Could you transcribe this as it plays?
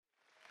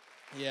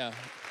Yeah.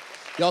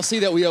 Y'all see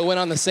that we went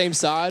on the same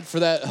side for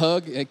that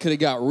hug? It could have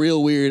got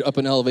real weird up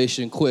in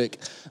elevation quick.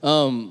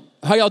 How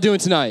y'all doing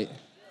tonight?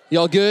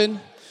 Y'all good?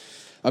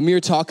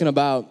 Amir talking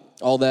about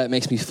all that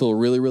makes me feel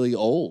really, really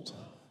old.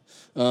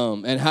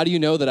 And how do you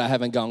know that I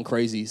haven't gone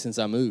crazy since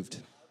I moved?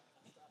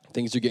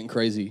 Things are getting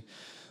crazy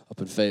up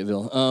in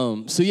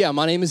Fayetteville. So yeah,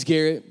 my name is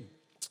Garrett,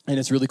 and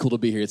it's really cool to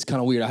be here. It's kind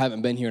of weird. I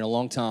haven't been here in a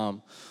long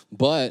time,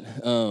 but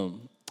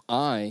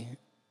I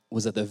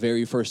was at the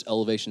very first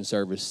elevation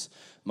service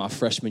my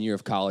freshman year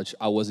of college.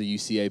 I was a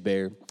UCA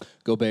Bear.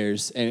 Go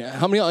Bears. And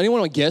anyone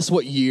want to guess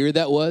what year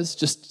that was?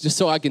 Just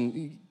so I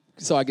can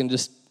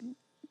just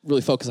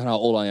really focus on how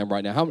old I am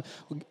right now.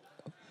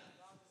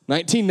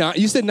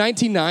 1990? You said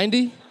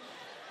 1990?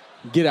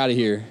 Get out of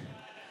here.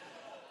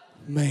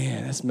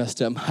 Man, that's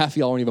messed up. Half of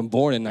y'all weren't even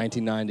born in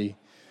 1990,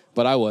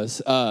 but I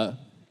was.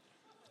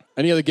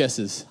 Any other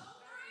guesses?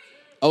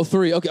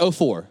 03, okay,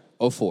 04.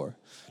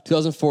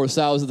 2004,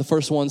 so I was the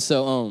first one,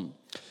 so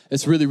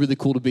it's really, really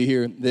cool to be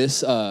here.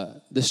 This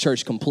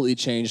church completely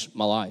changed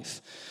my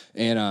life,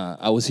 and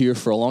I was here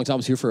for a long time. I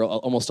was here for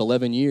almost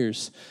 11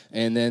 years,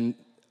 and then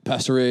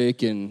Pastor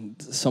Rick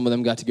and some of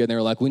them got together and they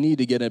were like, we need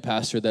to get a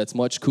pastor that's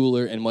much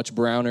cooler and much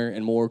browner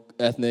and more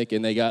ethnic,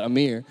 and they got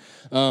Amir.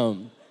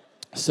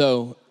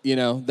 So,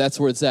 that's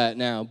where it's at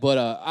now. But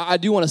I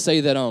do want to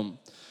say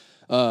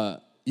that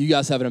you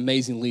guys have an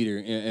amazing leader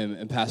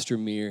in Pastor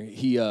Amir.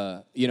 He,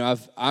 I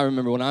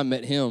remember when I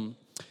met him,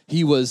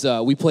 he was,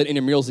 we played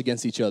intramurals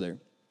against each other,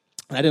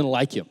 and I didn't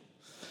like him.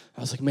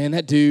 I was like, man,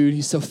 that dude,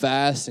 he's so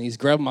fast, and he's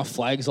grabbing my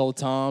flags all the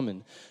time,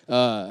 and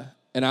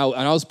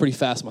I was pretty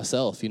fast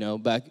myself,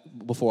 back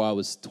before I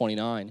was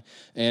 29,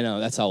 and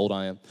that's how old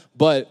I am.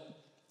 But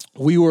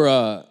we were,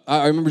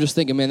 I remember just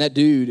thinking, man, that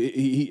dude,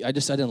 I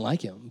didn't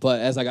like him.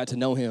 But as I got to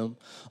know him,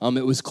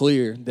 it was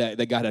clear that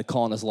God had a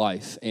call in his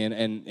life,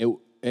 and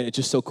it's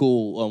just so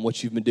cool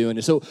what you've been doing.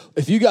 And so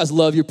if you guys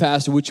love your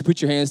pastor, would you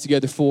put your hands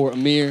together for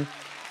Amir?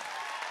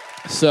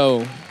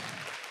 So,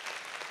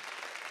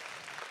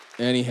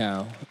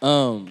 anyhow,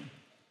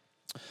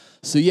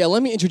 so yeah,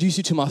 let me introduce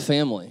you to my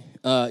family.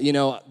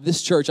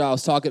 This church I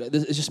was talking, it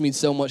just means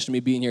so much to me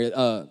being here.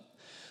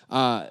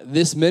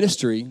 This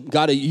ministry,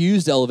 God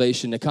used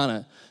Elevation to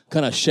kind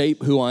of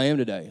shape who I am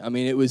today. I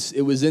mean, it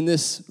was in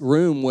this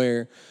room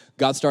where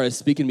God started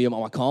speaking to me about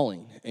my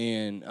calling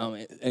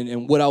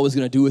and what I was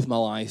going to do with my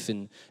life.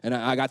 And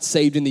I got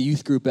saved in the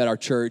youth group at our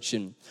church,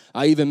 and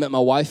I even met my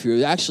wife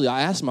here. Actually,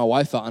 I asked my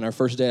wife out on our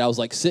first date. I was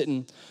like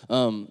sitting,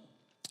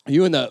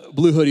 you in the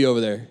blue hoodie over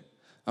there?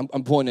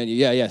 I'm pointing at you.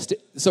 Yeah.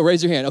 So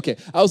raise your hand. Okay.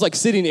 I was like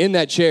sitting in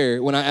that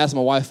chair when I asked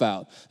my wife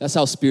out. That's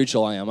how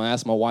spiritual I am. I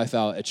asked my wife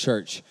out at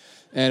church.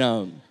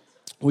 And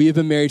we have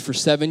been married for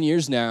 7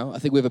 years now. I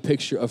think we have a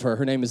picture of her.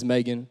 Her name is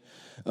Megan.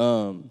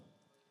 Come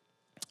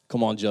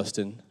on,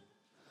 Justin.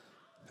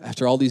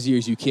 After all these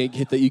years, you can't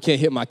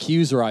hit my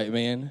cues right,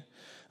 man.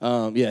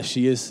 Yeah,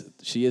 she is.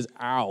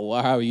 Ow!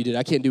 Wow, you did.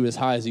 I can't do it as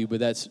high as you, but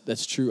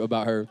that's true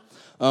about her.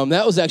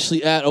 That was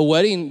actually at a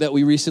wedding that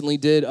we recently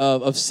did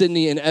of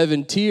Sydney and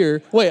Evan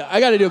Tier. Wait, I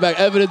got to do it back.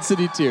 Evan and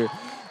Sydney Tier.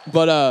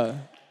 But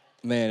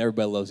man,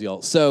 everybody loves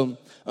y'all. So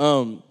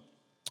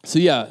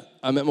yeah.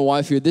 I met my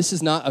wife here. This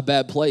is not a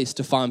bad place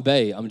to find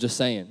bae. I'm just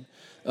saying.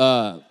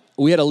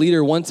 We had a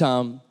leader one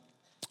time.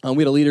 We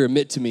had a leader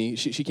admit to me.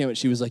 She came and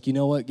she was like, you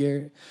know what,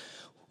 Garrett?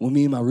 When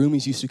me and my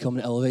roomies used to come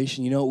to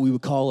Elevation, you know what we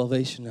would call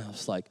Elevation? And I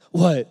was like,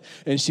 what?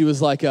 And she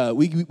was like,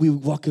 we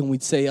walk in,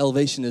 we'd say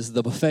Elevation is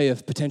the buffet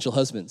of potential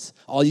husbands,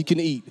 all you can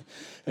eat.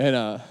 And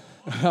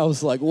I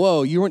was like,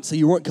 whoa, you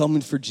weren't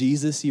coming for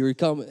Jesus, you were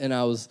coming, and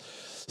I was.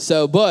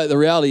 So, but the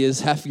reality is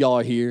half of y'all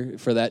are here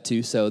for that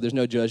too, so there's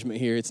no judgment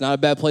here. It's not a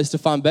bad place to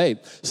find babe.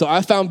 So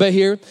I found babe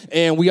here,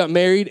 and we got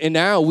married, and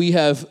now we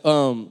have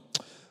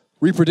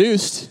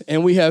reproduced,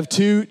 and we have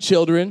 2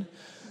 children.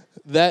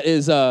 That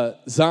is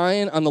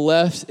Zion on the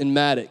left and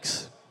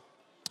Maddox.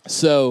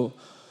 So,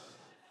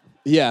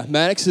 yeah,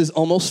 Maddox is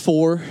almost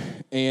 4,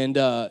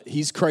 and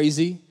he's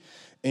crazy,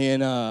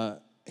 and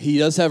he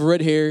does have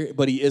red hair,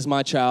 but he is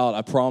my child,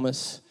 I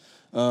promise.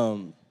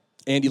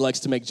 Andy likes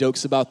to make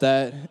jokes about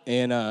that,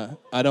 and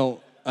I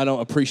don't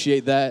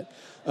appreciate that.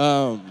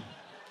 Wow,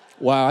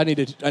 I need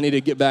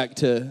to get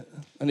to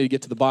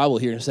the Bible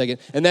here in a second.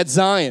 And that's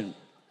Zion.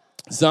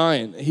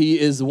 Zion, he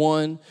is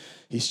one.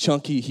 He's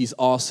chunky. He's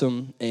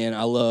awesome, and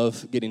I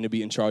love getting to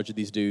be in charge of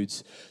these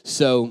dudes.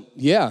 So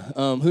yeah,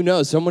 who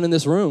knows? Someone in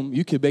this room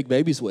you could make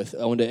babies with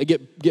one day.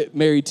 Get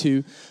married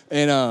to,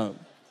 and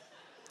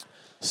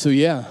so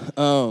yeah.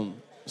 So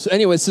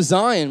anyway, so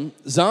Zion.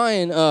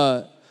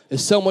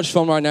 It's so much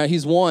fun right now.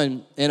 He's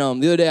 1,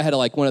 and the other day I had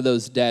one of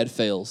those dad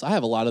fails. I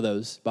have a lot of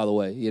those, by the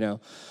way.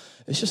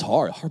 It's just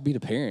hard to be a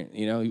parent.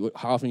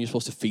 How often you're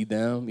supposed to feed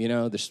them.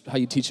 How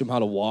you teach them how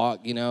to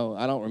walk. I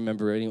don't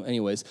remember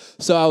anyways.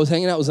 So I was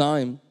hanging out with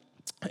Zion,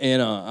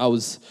 and I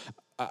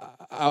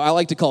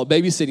like to call it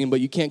babysitting, but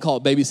you can't call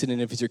it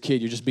babysitting if it's your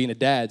kid. You're just being a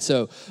dad.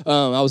 So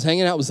I was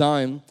hanging out with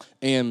Zion,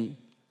 and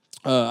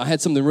I had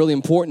something really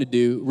important to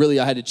do. Really,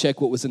 I had to check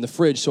what was in the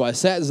fridge. So I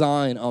sat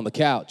Zion on the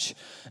couch,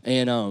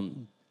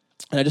 and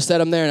And I just set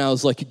him there, and I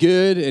was like,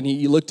 good? And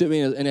he looked at me,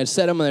 and I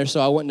set him there, so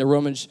I went to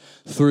rummage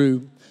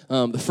through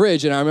the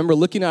fridge, and I remember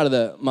looking out of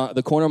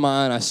the corner of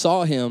my eye, and I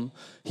saw him.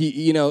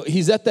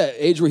 He's at that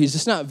age where he's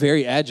just not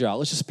very agile.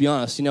 Let's just be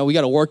honest. We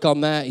got to work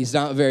on that. He's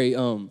not very,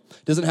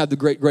 doesn't have the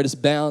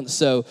greatest balance.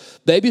 So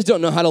babies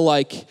don't know how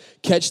to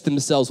catch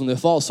themselves when they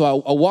fall.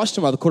 So I watched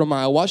him out of the corner of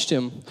my eye. I watched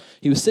him.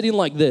 He was sitting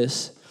like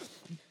this.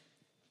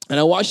 And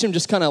I watched him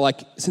just kind of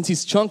since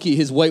he's chunky,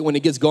 his weight, when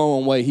it gets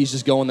going one way, he's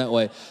just going that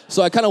way.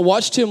 So I kind of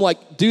watched him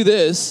do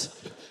this.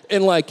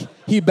 And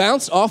he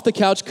bounced off the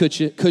couch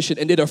cushion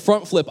and did a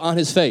front flip on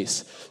his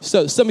face.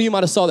 So some of you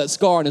might have saw that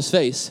scar on his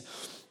face.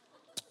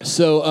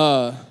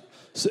 So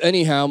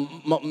anyhow,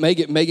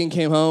 Megan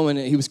came home and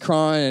he was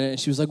crying and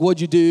she was like,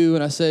 "What'd you do?"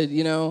 And I said,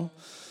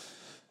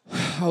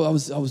 I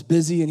was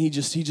busy, and he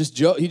just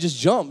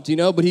jumped,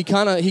 but he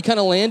kind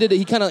of landed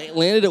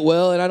it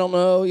well, and I don't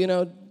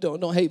know,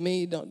 don't hate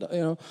me,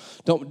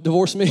 don't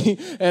divorce me.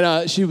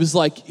 And she was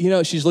like,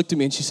 she's looked at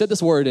me and she said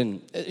this word, and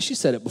she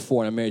said it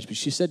before in our marriage, but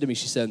she said to me,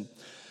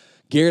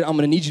 "Garrett, I'm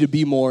going to need you to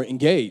be more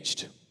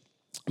engaged.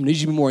 I'm going to need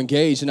you to be more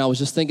engaged." And I was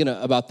just thinking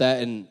about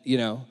that, and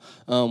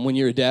when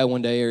you're a dad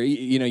one day, or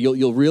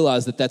you'll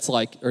realize that's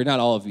or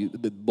not all of you,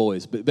 the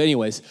boys, but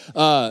anyways.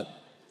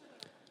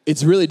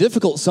 It's really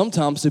difficult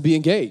sometimes to be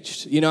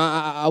engaged.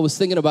 I was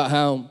thinking about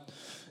how,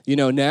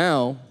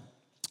 now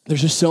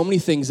there's just so many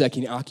things that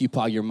can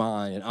occupy your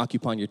mind and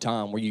occupy your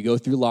time, where you go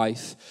through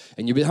life.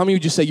 And how many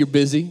would you say you're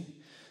busy?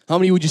 How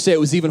many would you say it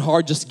was even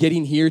hard just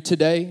getting here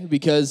today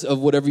because of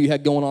whatever you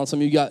had going on? Some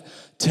of you got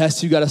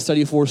tests you got to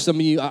study for. Some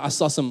of you, I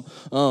saw some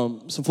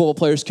football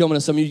players coming,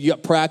 and some of you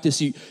got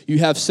practice. You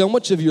have so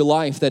much of your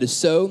life that is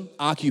so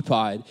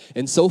occupied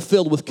and so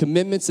filled with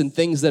commitments and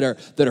things that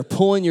are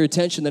pulling your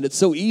attention that it's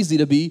so easy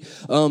to be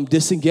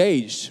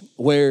disengaged.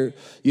 Where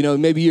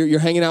maybe you're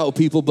hanging out with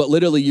people, but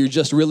literally you're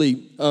just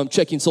really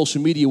checking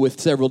social media with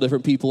several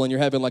different people, and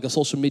you're having a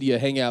social media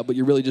hangout, but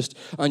you're really just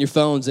on your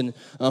phones. And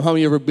how many of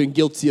you have ever been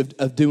guilty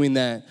of doing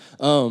that?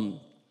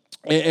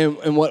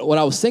 And what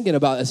I was thinking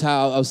about is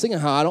how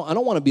I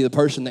don't want to be the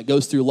person that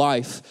goes through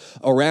life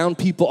around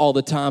people all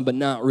the time, but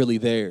not really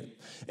there.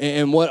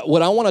 And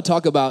what I want to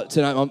talk about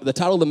tonight, the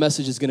title of the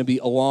message is going to be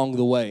Along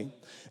the Way.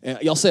 And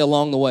y'all say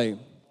along the way.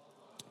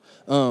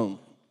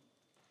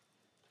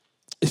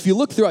 If you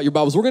look throughout your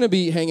Bibles, we're going to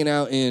be hanging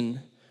out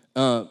in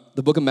the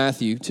book of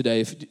Matthew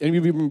today. If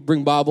anybody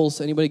bring Bibles?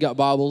 Anybody got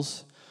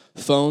Bibles?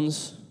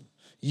 Phones?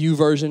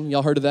 YouVersion?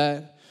 Y'all heard of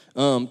that?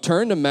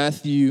 Turn to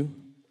Matthew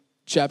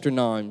chapter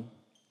 9.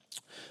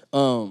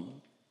 And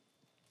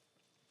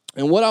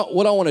what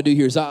I want to do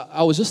here is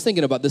I was just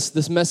thinking about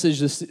this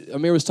message.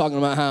 Amir was talking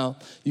about how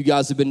you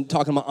guys have been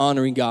talking about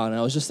honoring God. And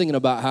I was just thinking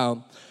about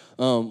how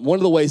one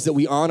of the ways that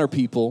we honor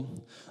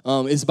people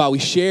is by we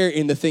share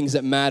in the things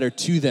that matter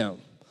to them.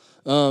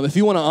 If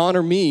you want to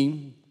honor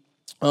me,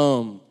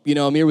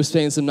 Amir was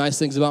saying some nice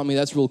things about me.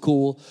 That's real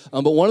cool.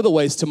 But one of the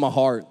ways to my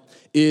heart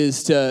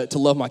is to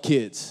love my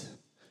kids.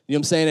 You know what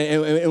I'm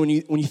saying? And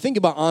when you think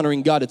about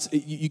honoring God,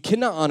 you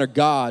cannot honor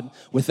God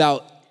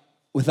without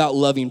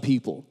loving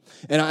people.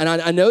 And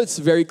I know it's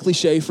very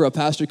cliche for a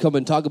pastor to come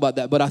and talk about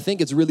that, but I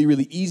think it's really,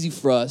 really easy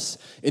for us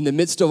in the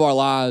midst of our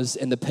lives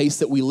and the pace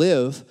that we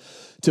live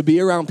to be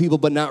around people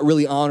but not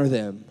really honor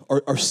them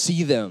or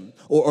see them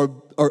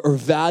or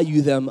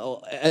value them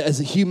as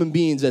human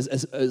beings,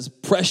 as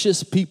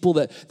precious people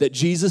that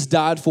Jesus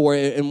died for.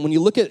 And when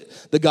you look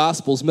at the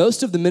Gospels,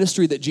 most of the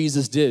ministry that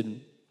Jesus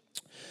did,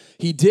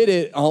 he did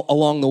it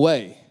along the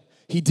way.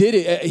 He did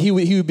it. He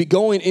would be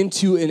going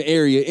into an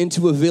area,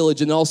 into a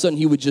village, and all of a sudden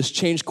he would just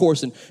change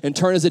course and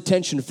turn his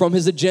attention from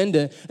his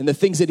agenda and the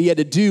things that he had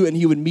to do, and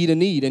he would meet a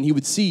need, and he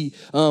would see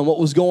what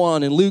was going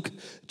on. In Luke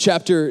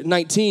chapter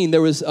 19,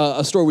 there was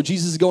a story where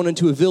Jesus is going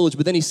into a village,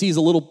 but then he sees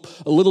a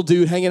little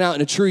dude hanging out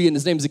in a tree, and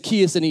his name is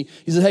Zacchaeus, and he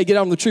says, "Hey, get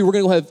out on the tree. We're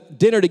going to go have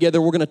dinner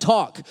together. We're going to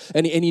talk."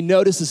 And he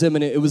notices him,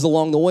 and it was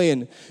along the way.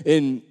 And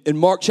in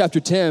Mark chapter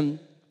 10,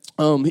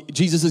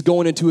 Jesus is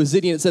going into a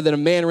city, and it said that a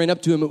man ran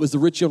up to him. It was the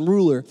rich young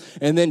ruler.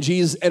 And then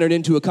Jesus entered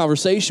into a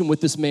conversation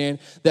with this man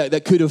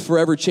that could have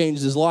forever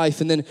changed his life.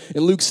 And then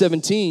in Luke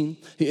 17,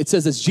 it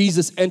says as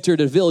Jesus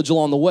entered a village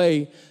along the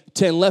way,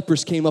 10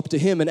 lepers came up to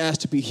him and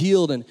asked to be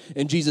healed,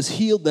 and Jesus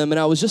healed them. And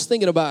I was just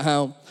thinking about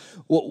how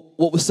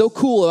what was so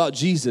cool about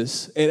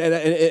Jesus, and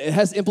it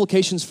has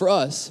implications for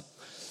us,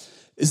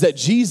 is that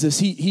Jesus,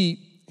 he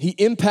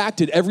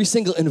impacted every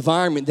single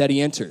environment that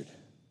he entered.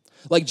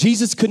 Like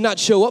Jesus could not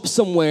show up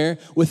somewhere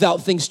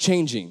without things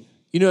changing.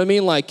 You know what I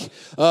mean? Like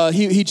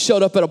he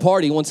showed up at a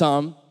party one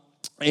time,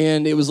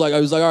 and I was like,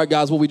 all right,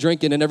 guys, what we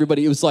drinking? And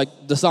everybody, it was like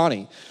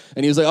Dasani.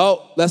 And he was like,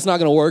 oh, that's not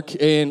going to work.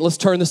 And let's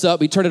turn this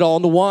up. He turned it all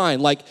into wine.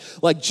 Like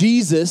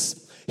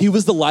Jesus, he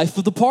was the life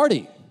of the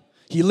party.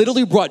 He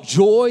literally brought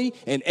joy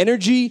and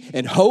energy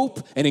and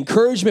hope and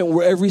encouragement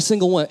where every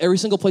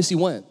single place he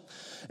went.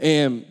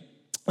 And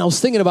I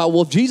was thinking about,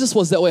 well, if Jesus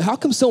was that way, how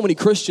come so many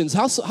Christians,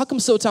 how come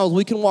so times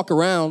we can walk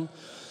around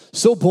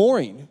so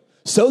boring,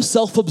 so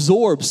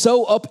self-absorbed,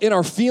 so up in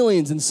our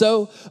feelings, and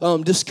so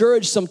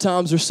discouraged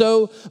sometimes, or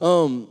so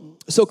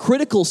so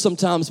critical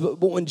sometimes, but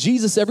when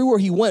Jesus, everywhere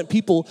he went,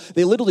 people,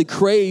 they literally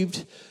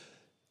craved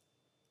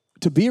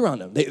to be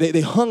around him.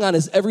 They hung on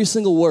his every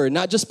single word,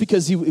 not just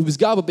because he was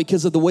God, but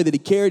because of the way that he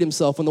carried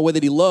himself and the way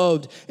that he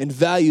loved and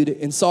valued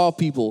and saw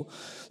people.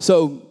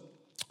 So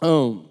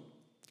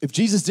if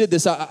Jesus did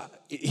this,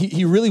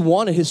 he really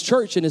wanted his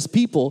church and his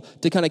people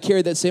to kind of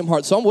carry that same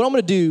heart. So what I'm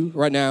going to do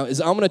right now is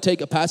I'm going to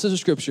take a passage of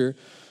scripture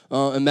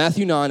in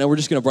Matthew 9, and we're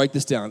just going to break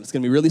this down. It's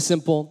going to be really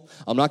simple.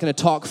 I'm not going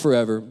to talk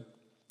forever.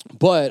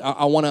 But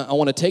I want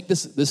to take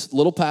this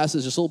little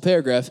passage, this little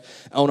paragraph,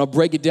 I want to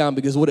break it down,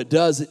 because what it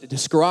does, it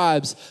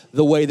describes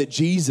the way that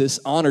Jesus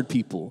honored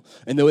people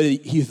and the way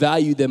that he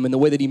valued them and the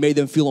way that he made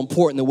them feel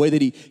important, the way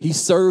that he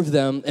served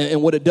them.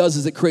 And what it does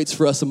is it creates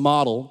for us a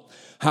model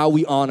how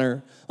we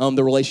honor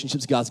the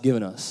relationships God's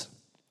given us.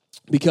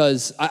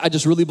 Because I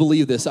just really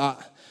believe this.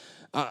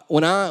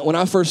 When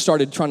I first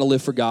started trying to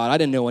live for God, I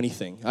didn't know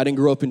anything. I didn't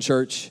grow up in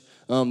church.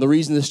 The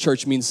reason this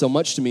church means so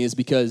much to me is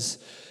because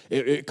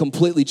it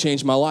completely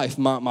changed my life.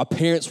 My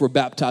parents were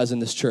baptized in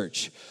this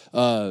church.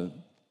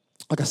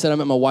 Like I said, I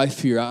met my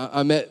wife here.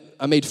 I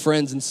made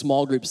friends in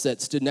small groups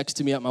that stood next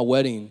to me at my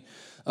wedding.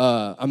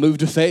 I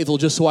moved to Fayetteville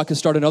just so I could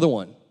start another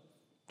one.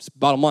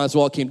 Bottom line, that's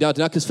all it came down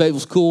to. Not because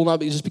Fayetteville's cool,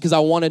 not just because I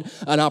wanted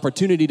an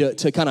opportunity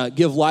to kind of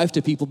give life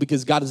to people,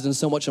 because God has done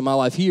so much in my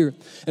life here.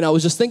 And I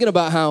was just thinking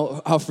about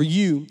how for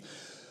you,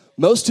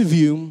 most of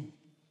you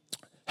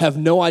have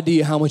no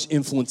idea how much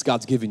influence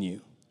God's given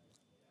you.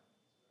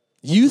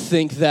 You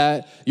think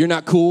that you're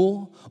not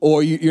cool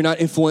or you're not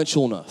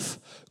influential enough.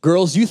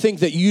 Girls, you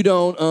think that you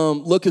don't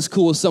look as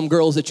cool as some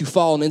girls that you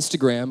follow on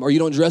Instagram, or you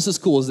don't dress as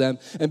cool as them,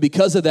 and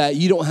because of that,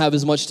 you don't have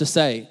as much to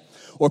say.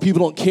 Or people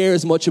don't care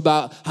as much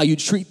about how you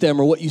treat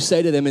them or what you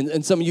say to them.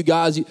 And some of you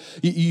guys,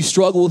 you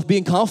struggle with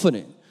being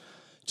confident.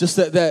 Just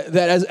that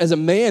as a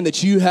man,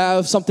 that you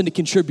have something to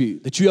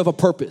contribute, that you have a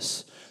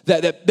purpose.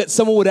 That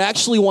someone would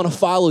actually want to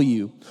follow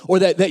you, or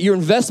that your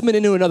investment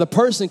into another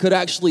person could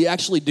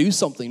actually do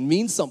something,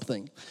 mean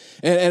something.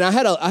 And I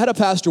had a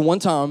pastor one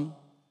time,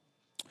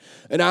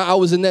 and I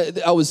was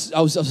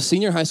a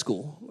senior in high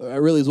school. I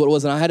really is what it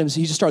was, and I had him.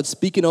 He just started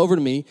speaking over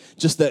to me,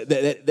 just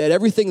that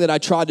everything that I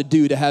tried to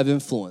do to have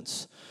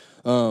influence.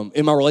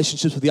 In my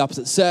relationships with the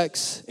opposite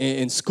sex,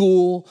 in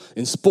school,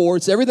 in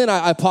sports, everything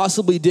I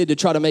possibly did to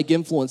try to make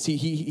influence,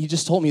 he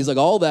just told me, he's like,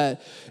 all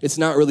that, it's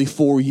not really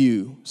for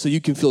you. So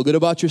you can feel good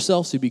about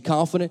yourself, so you be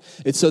confident.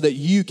 It's so that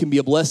you can be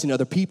a blessing to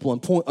other people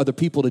and point other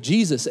people to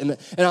Jesus. And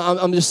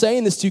I'm just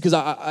saying this to you because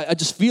I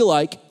just feel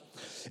like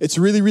it's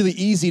really, really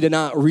easy to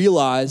not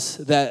realize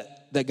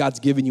that God's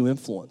given you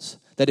influence.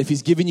 That if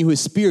he's given you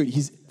his spirit,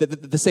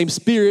 the same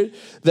spirit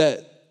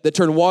that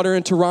turned water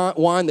into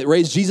wine, that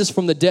raised Jesus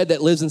from the dead,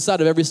 that lives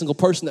inside of every single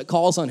person that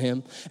calls on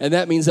him. And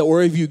that means that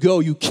wherever you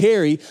go, you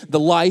carry the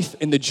life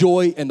and the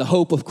joy and the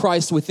hope of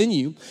Christ within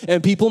you.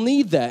 And people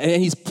need that.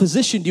 And he's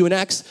positioned you in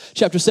Acts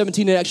chapter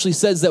 17. It actually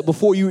says that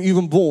before you were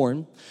even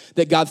born,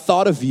 that God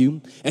thought of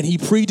you, and he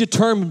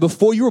predetermined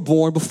before you were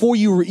born, before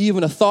you were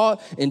even a thought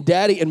in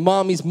daddy and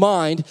mommy's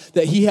mind,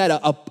 that he had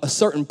a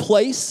certain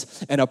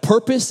place and a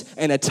purpose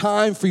and a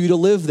time for you to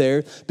live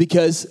there,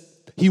 because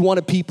he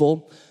wanted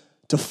people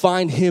to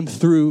find him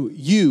through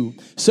you.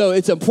 So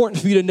it's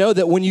important for you to know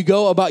that when you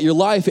go about your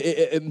life,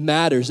 it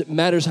matters. It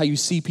matters how you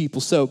see people.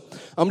 So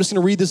I'm just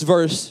going to read this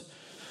verse.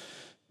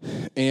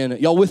 And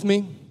y'all with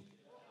me?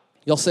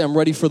 Y'all say, I'm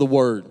ready for the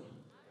word.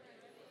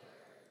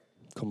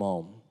 Come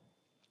on.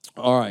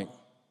 All right.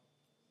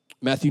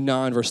 Matthew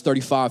 9, verse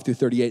 35 through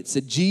 38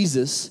 said,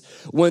 Jesus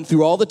went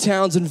through all the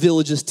towns and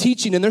villages,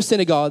 teaching in their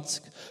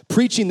synagogues,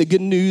 preaching the good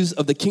news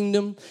of the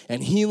kingdom,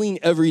 and healing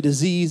every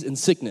disease and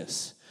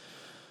sickness.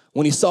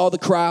 When he saw the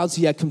crowds,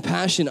 he had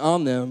compassion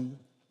on them,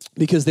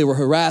 because they were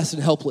harassed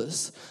and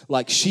helpless,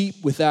 like sheep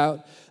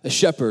without a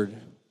shepherd.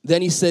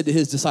 Then he said to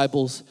his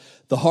disciples,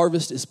 the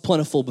harvest is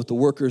plentiful, but the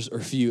workers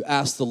are few.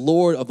 Ask the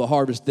Lord of the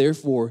harvest,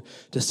 therefore,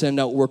 to send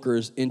out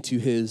workers into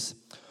his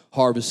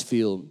harvest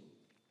field.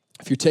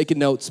 If you're taking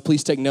notes,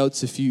 please take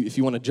notes. If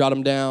you want to jot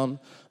them down,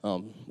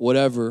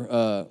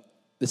 whatever.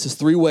 This is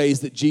 3 ways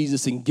that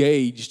Jesus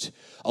engaged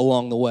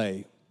along the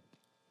way.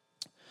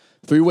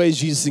 3 ways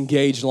Jesus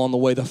engaged along the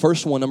way. The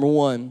first one, number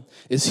 1,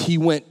 is he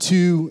went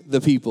to the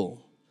people.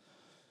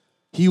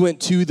 He went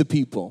to the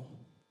people.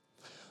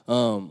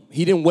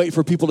 He didn't wait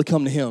for people to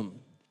come to him.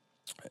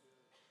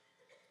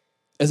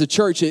 As a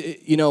church,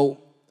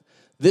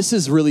 this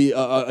is really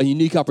a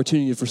unique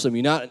opportunity for some of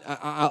you.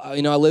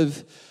 I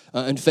live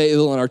in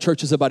Fayetteville, and our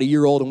church is about a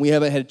year old, and we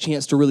haven't had a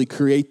chance to really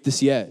create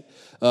this yet.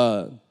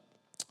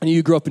 And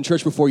you grew up in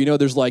church before,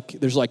 there's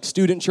like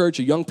student church,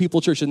 a young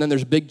people church, and then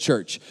there's big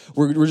church.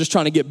 We're just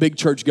trying to get big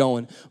church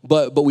going,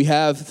 but we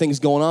have things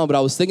going on. But I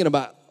was thinking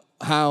about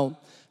how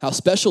how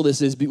special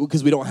this is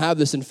because we don't have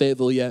this in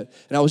Fayetteville yet.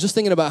 And I was just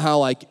thinking about how,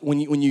 like, when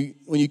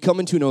you come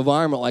into an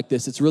environment like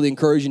this, it's really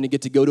encouraging to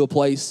get to go to a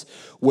place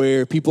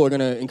where people are going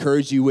to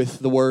encourage you with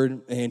the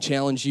word and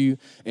challenge you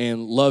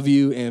and love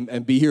you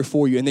and be here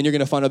for you. And then you're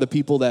going to find other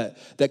people that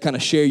kind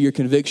of share your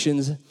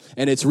convictions.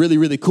 And it's really,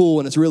 really cool,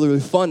 and it's really,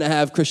 really fun to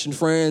have Christian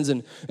friends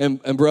and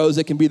bros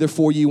that can be there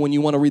for you when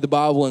you want to read the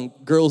Bible, and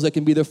girls that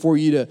can be there for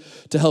you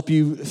to help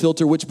you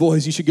filter which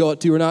boys you should go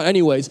out to or not.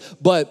 Anyways,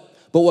 but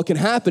what can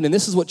happen, and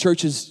this is what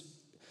churches,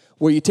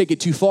 where you take it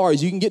too far,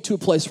 is you can get to a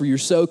place where you're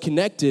so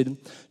connected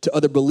to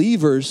other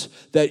believers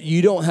that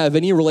you don't have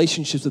any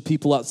relationships with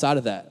people outside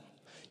of that.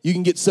 You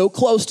can get so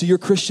close to your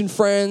Christian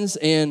friends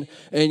and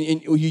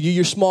you do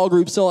your small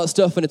groups and all that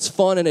stuff, and it's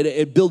fun and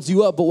it builds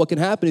you up. But what can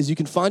happen is you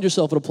can find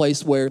yourself at a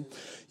place where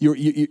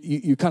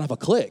you're kind of a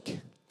clique.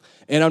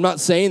 And I'm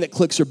not saying that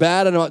cliques are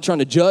bad. I'm not trying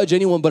to judge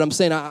anyone, but I'm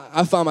saying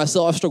I find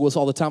myself, I struggle with this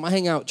all the time. I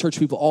hang out with church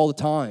people all the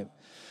time.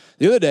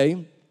 The other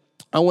day,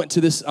 I was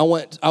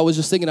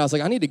just thinking, I was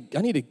like, I need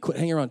to quit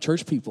hanging around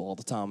church people all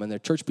the time and their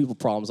church people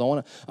problems. I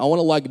want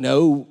to like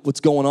know what's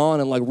going on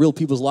in like real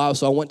people's lives.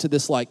 So I went to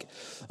this like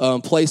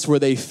place where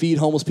they feed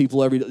homeless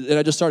people every day. And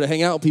I just started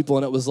hanging out with people,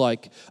 and it was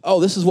like,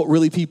 oh, this is what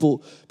really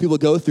people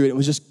go through. And it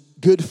was just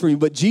good for me.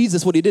 But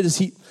Jesus, what he did is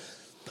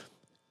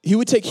he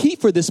would take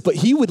heat for this, but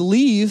he would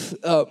leave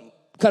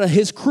kind of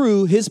his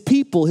crew, his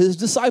people, his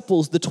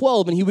disciples, the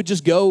 12, and he would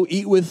just go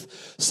eat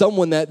with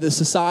someone that the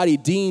society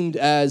deemed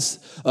as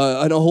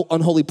an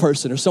unholy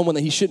person, or someone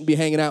that he shouldn't be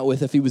hanging out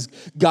with if he was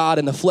God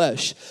in the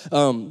flesh.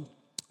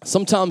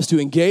 Sometimes to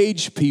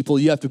engage people,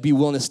 you have to be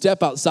willing to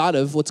step outside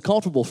of what's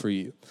comfortable for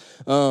you.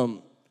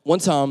 One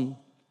time,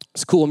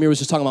 it's cool, Amir was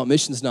just talking about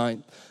missions night.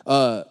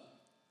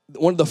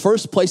 One of the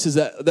first places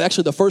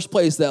the first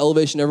place that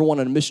Elevation ever went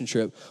on a mission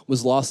trip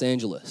was Los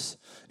Angeles.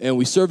 And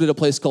we served at a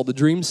place called the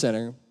Dream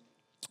Center.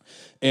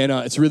 And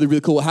it's really,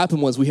 really cool. What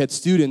happened was we had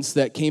students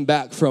that came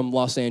back from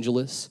Los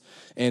Angeles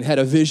and had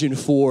a vision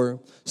for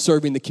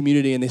serving the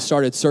community, and they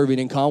started serving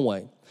in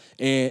Conway.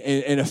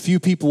 And a few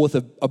people with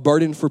a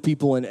burden for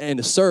people and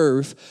to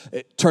serve,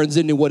 it turns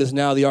into what is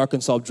now the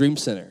Arkansas Dream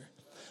Center.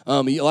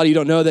 A lot of you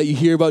don't know that. You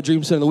hear about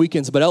Dream Center on the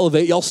weekends, but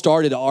Elevate, y'all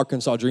started at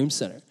Arkansas Dream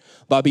Center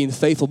by being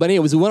faithful. But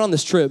anyways, we went on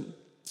this trip,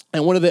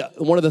 and one of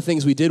the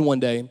things we did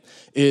one day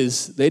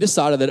is they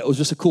decided that it was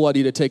just a cool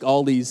idea to take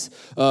all these,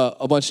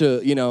 a bunch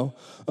of,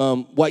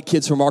 white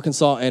kids from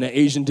Arkansas and an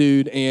Asian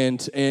dude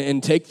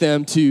and take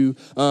them to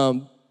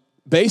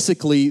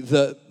basically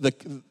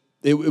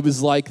it was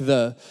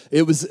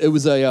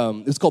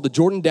called the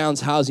Jordan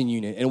Downs Housing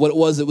Unit. And what it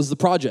was the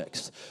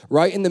projects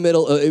right in the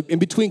middle, in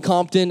between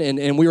Compton,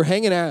 and we were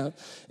hanging out,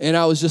 and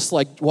I was just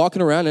like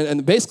walking around,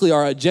 and basically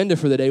our agenda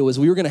for the day was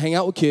we were going to hang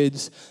out with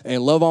kids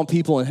and love on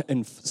people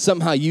and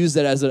somehow use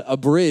that as a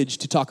bridge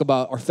to talk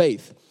about our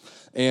faith.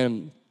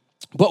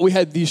 But we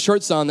had these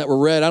shirts on that were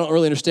red. I don't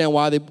really understand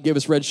why they gave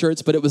us red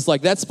shirts, but it was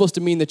like, that's supposed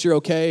to mean that you're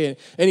okay. And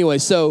anyway,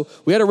 so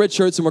we had our red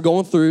shirts, and we're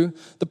going through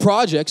the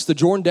projects, the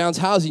Jordan Downs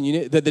Housing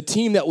Unit, that the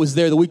team that was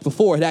there the week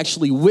before had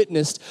actually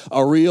witnessed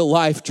a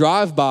real-life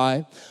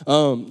drive-by.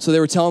 So they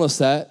were telling us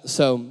that.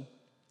 So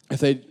if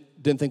they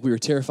didn't think we were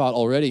terrified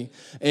already.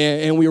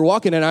 And we were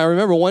walking, and I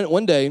remember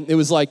one day, it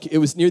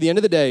was near the end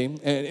of the day,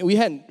 and we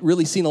hadn't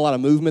really seen a lot of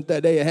movement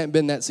that day. It hadn't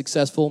been that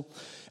successful.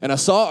 And I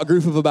saw a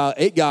group of about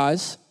 8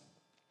 guys,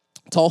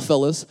 tall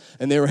fellas,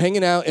 and they were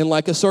hanging out in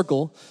like a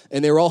circle,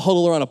 and they were all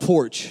huddled around a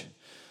porch.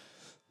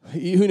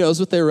 Who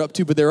knows what they were up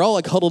to, but they were all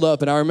like huddled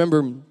up. And I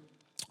remember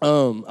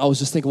I was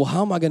just thinking, well,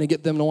 how am I going to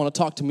get them to want to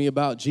talk to me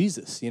about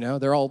Jesus?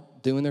 They're all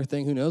doing their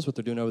thing. Who knows what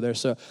they're doing over there?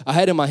 So I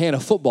had in my hand a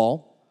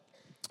football,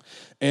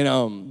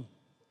 and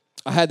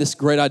I had this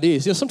great idea.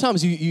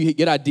 Sometimes you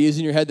get ideas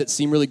in your head that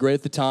seem really great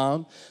at the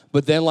time,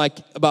 but then like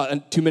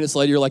about 2 minutes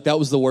later, you're like, that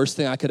was the worst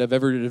thing I could have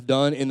ever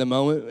done in the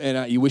moment,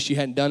 and you wish you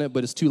hadn't done it,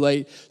 but it's too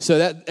late. So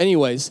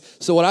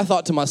what I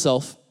thought to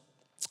myself,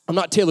 I'm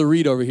not Taylor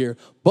Reed over here,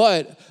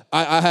 but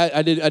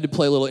I did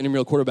play a little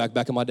intramural quarterback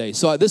back in my day.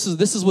 So this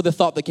is what the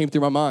thought that came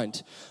through my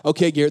mind.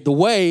 Okay, Garrett, the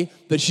way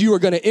that you are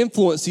going to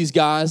influence these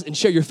guys and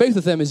share your faith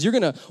with them is you're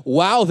going to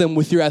wow them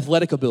with your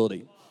athletic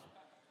ability.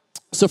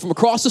 So from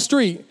across the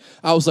street,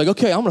 I was like,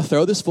 okay, I'm going to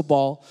throw this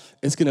football.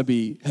 It's going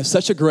to have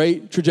such a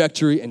great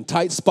trajectory and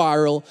tight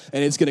spiral,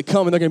 and it's going to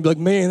come, and they're going to be like,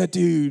 man, that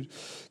dude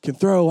can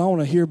throw. I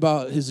want to hear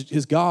about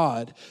his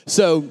God.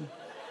 So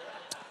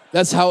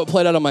that's how it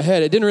played out in my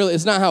head.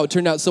 It's not how it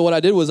turned out. So what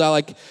I did was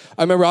I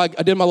remember I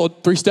did my little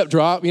 3-step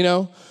drop,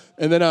 and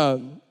then I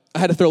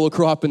had to throw a little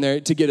crow hop in there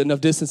to get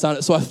enough distance on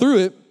it. So I threw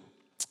it,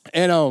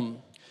 and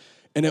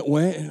it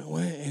went,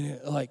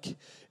 and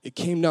it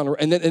came down,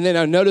 and then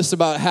I noticed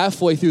about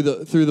halfway through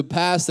the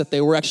pass that they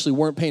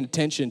weren't paying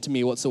attention to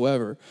me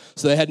whatsoever.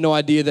 So they had no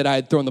idea that I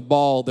had thrown the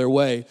ball their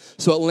way.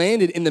 So it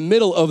landed in the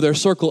middle of their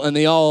circle, and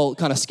they all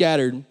kind of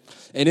scattered.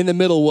 And in the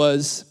middle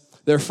was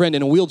their friend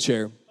in a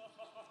wheelchair,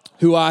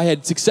 who I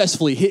had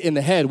successfully hit in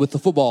the head with the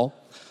football.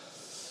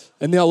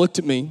 And they all looked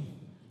at me,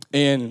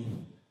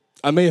 and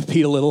I may have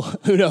peed a little.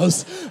 Who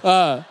knows?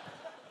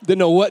 Didn't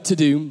know what to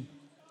do.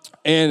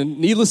 And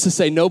needless to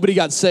say, nobody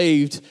got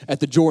saved at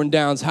the Jordan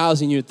Downs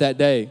housing unit that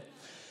day.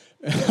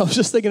 I was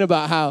just thinking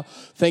about how,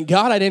 thank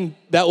God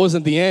that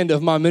wasn't the end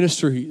of my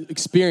ministry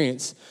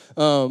experience.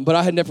 But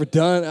I had never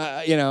done,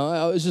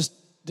 I was just,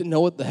 didn't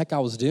know what the heck I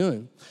was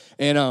doing.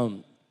 And I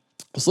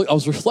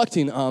was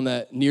reflecting on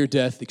that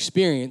near-death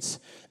experience,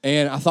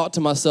 and I thought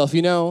to myself,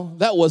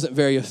 that wasn't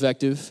very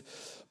effective,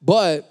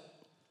 but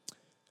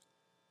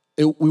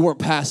we weren't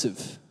passive.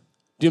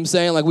 Do you know what I'm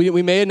saying? Like,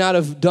 we may not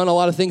have done a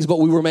lot of things, but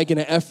we were making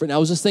an effort. And I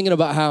was just thinking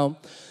about how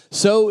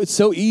it's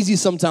so easy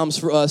sometimes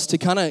for us to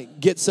kind of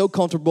get so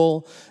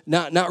comfortable,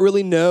 not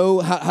really know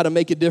how to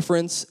make a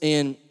difference,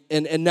 and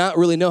not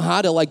really know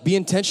how to like be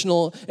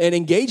intentional and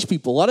engage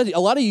people. A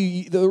lot of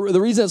you,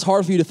 the reason it's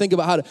hard for you to think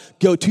about how to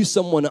go to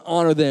someone to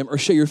honor them or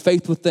share your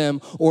faith with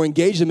them or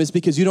engage them is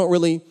because you don't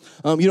really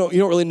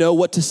know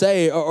what to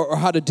say or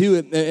how to do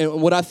it.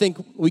 And what I think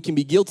we can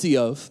be guilty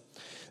of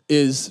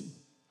is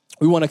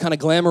we want to kind of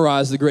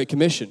glamorize the Great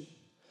Commission.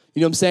 You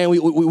know what I'm saying? We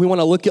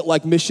want to look at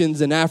like missions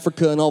in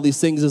Africa and all these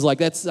things as like,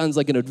 that sounds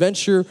like an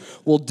adventure.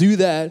 We'll do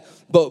that.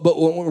 But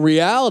what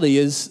reality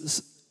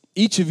is,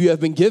 each of you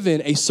have been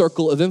given a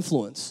circle of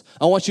influence.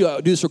 I want you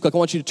to do this real quick. I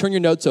want you to turn your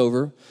notes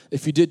over.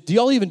 If you did, do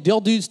y'all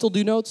still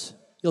do notes?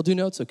 Y'all do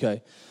notes?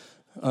 Okay.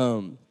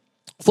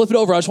 Flip it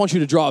over. I just want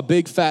you to draw a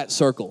big fat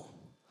circle.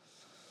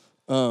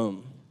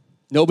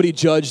 Nobody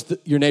judge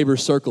your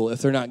neighbor's circle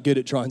if they're not good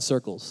at drawing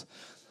circles.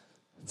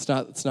 It's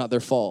not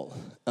their fault.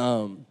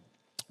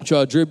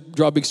 Draw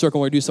a big circle.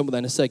 We're going to do something with that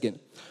in a second.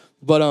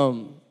 But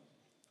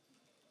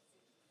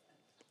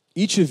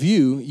each of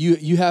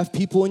you have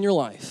people in your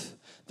life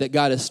that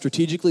God has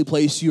strategically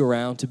placed you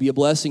around to be a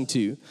blessing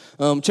to.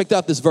 Check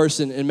out this verse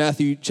in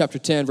Matthew chapter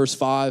 10, verse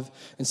 5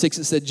 and 6.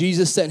 It said,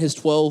 Jesus sent his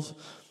 12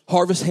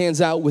 harvest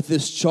hands out with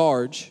this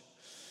charge.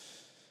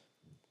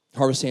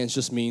 Harvest hands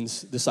just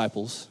means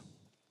disciples.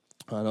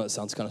 I know it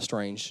sounds kind of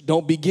strange.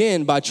 Don't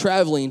begin by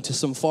traveling to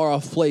some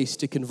far-off place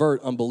to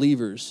convert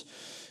unbelievers.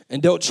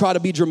 And don't try to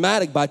be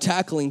dramatic by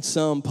tackling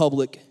some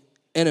public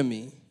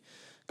enemy.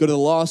 Go to the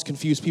lost,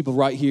 confused people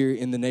right here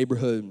in the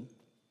neighborhood.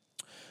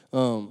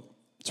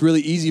 It's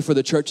really easy for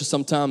the church to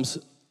sometimes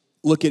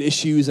look at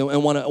issues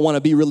and want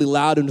to be really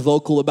loud and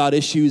vocal about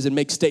issues and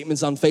make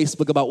statements on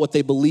Facebook about what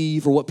they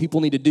believe or what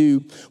people need to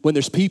do when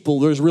there's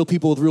real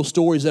people with real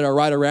stories that are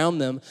right around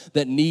them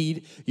that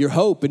need your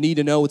hope and need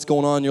to know what's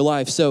going on in your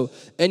life. So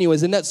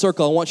anyways, in that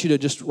circle, I want you to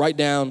just write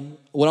down,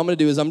 what I'm going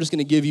to do is I'm just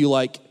going to give you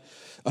like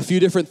a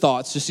few different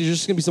thoughts. There's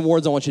just going to be some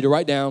words I want you to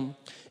write down,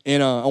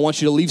 and I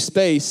want you to leave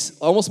space,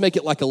 almost make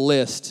it like a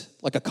list,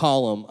 like a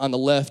column on the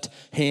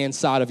left-hand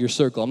side of your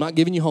circle. I'm not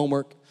giving you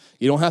homework.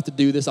 You don't have to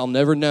do this. I'll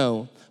never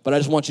know. But I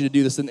just want you to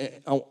do this. And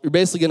you're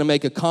basically going to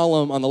make a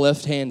column on the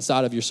left-hand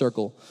side of your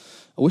circle.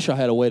 I wish I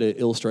had a way to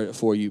illustrate it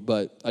for you,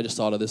 but I just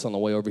thought of this on the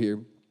way over here.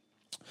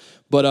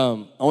 But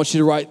I want you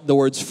to write the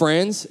words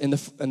friends in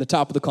the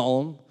top of the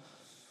column.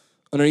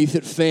 Underneath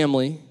it,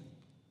 family.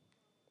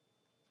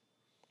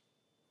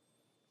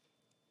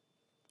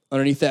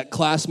 Underneath that,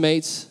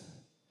 classmates.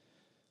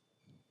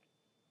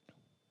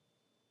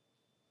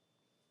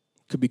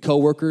 Could be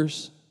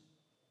coworkers.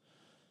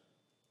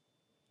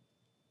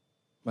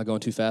 Am I going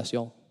too fast,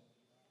 y'all?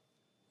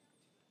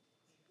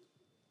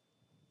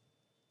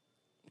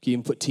 You can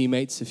even put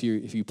teammates if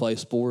you play a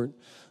sport.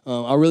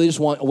 I really just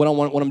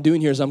what I'm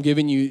doing here is I'm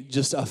giving you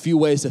just a few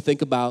ways to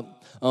think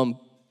about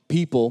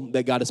people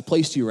that God has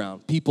placed you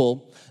around,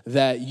 people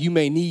that you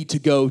may need to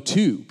go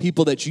to,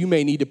 people that you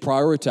may need to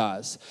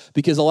prioritize.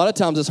 Because a lot of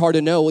times it's hard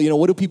to know,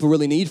 what do people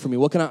really need from me?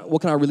 What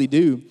can I really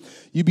do?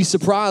 You'd be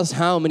surprised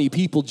how many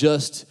people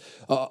just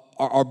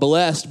are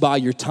blessed by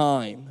your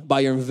time, by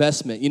your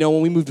investment.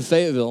 When we moved to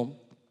Fayetteville,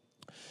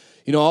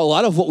 a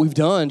lot of what we've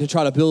done to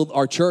try to build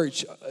our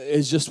church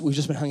is we've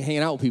just been hanging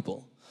out with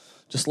people.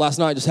 Just last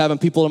night, just having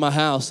people in my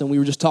house, and we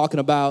were just talking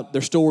about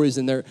their stories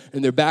and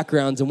their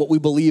backgrounds and what we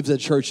believe as a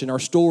church and our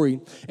story.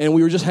 And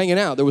we were just hanging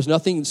out. There was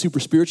nothing super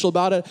spiritual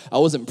about it. I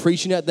wasn't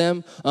preaching at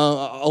them. A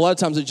lot of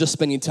times it's just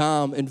spending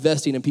time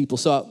investing in people.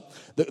 So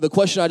the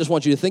question I just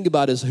want you to think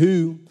about is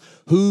who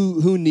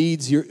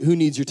needs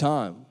your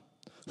time?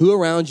 Who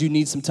around you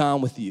needs some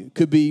time with you? It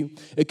could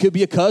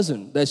be a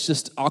cousin that's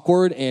just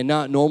awkward and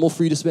not normal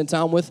for you to spend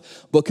time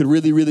with, but could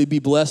really, really be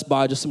blessed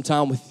by just some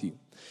time with you.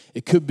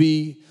 It could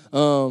be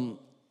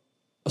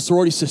a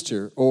sorority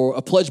sister or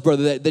a pledge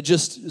brother that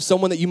just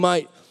someone that you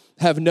might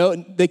have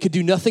they could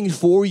do nothing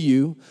for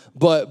you,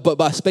 but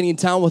by spending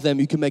time with them,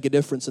 you can make a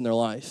difference in their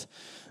life.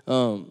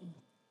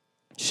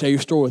 Share your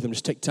story with them.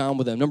 Just take time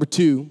with them. Number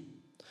two,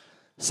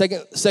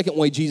 second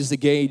way Jesus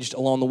engaged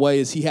along the way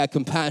is he had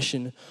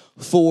compassion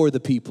for the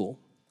people.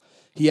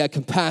 He had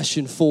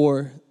compassion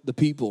for the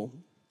people.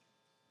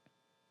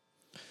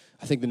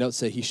 I think the notes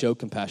say he showed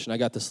compassion. I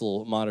got this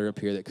little monitor up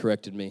here that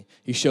corrected me.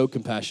 He showed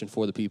compassion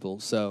for the people.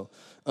 So,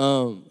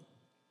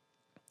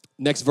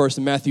 next verse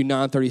in Matthew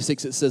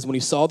 9:36, it says, when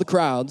he saw the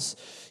crowds,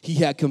 he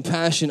had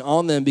compassion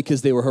on them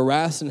because they were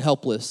harassed and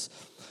helpless,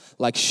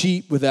 like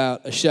sheep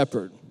without a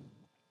shepherd.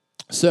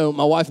 So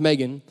my wife,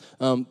 Megan,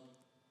 the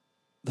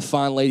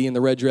fine lady in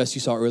the red dress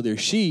you saw earlier,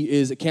 she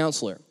is a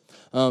counselor.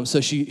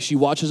 So she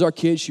watches our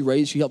kids.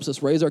 She helps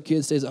us raise our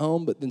kids, stays at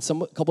home. But then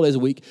a couple days a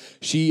week,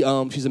 she's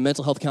a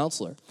mental health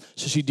counselor.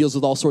 So she deals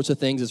with all sorts of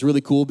things. It's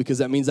really cool because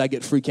that means I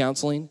get free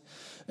counseling.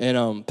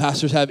 And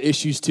pastors have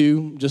issues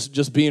too,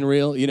 just being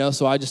real,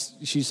 So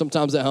she's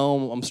sometimes at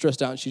home, I'm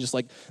stressed out, and she just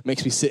like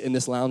makes me sit in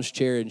this lounge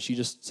chair, and she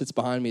just sits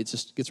behind me. It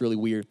just gets really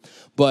weird.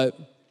 But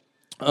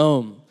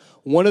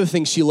one of the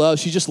things she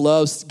just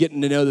loves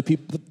getting to know the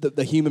people,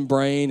 the human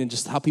brain, and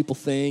just how people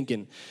think.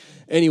 And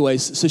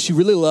anyways, so she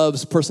really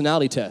loves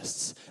personality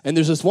tests. And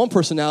there's this one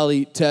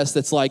personality test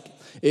that's like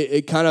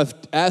it kind of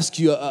asks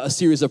you a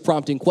series of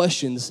prompting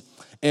questions,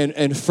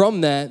 and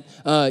from that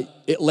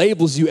it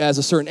labels you as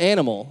a certain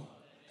animal.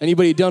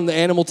 Anybody done the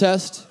animal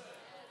test?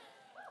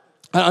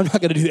 I'm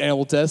not going to do the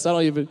animal test.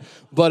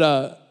 But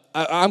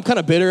I'm kind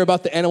of bitter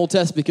about the animal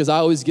test because I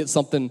always get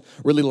something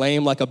really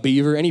lame like a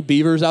beaver. Any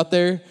beavers out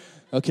there?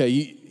 Okay,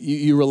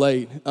 you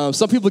relate.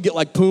 Some people get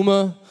like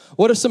puma.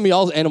 What are some of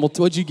y'all's animal?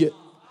 What'd you get?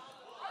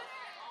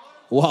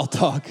 Wild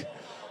dog.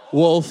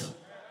 Wolf.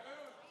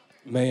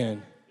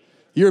 Man.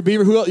 You're a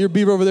beaver? Who else? You're a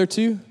beaver over there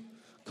too?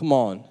 Come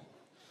on.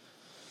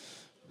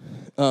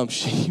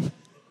 Sheep.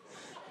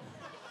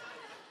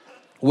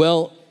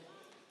 Well,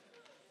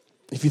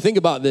 if you think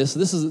about this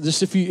is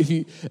just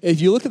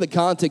if you look at the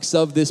context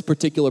of this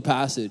particular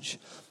passage,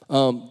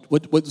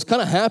 what's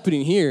kind of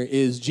happening here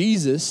is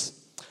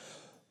Jesus,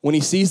 when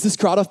he sees this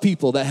crowd of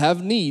people that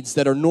have needs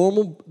that are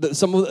normal,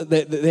 some of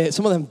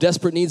them have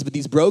desperate needs, but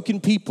these broken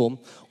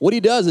people, what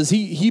he does is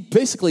he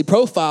basically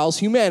profiles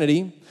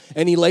humanity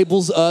and he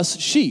labels us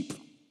sheep.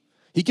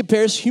 He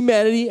compares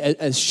humanity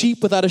as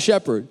sheep without a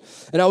shepherd.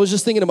 And I was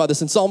just thinking about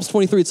this in Psalms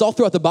 23. It's all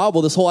throughout the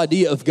Bible, this whole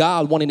idea of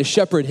God wanting to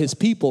shepherd his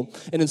people.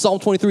 And in Psalm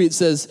 23, it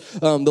says,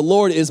 the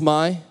Lord is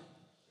my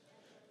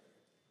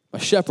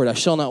shepherd, I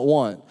shall not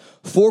want.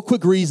 4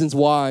 quick reasons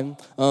why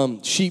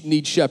sheep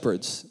need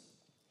shepherds.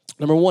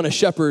 Number 1, a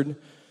shepherd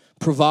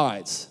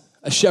provides.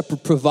 A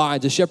shepherd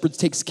provides. A shepherd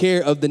takes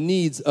care of the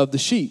needs of the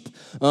sheep.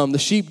 The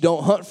sheep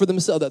don't hunt for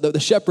themselves. The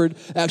shepherd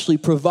actually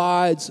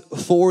provides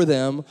for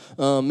them,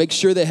 makes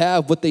sure they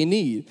have what they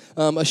need.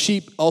 A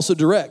sheep also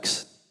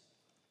directs,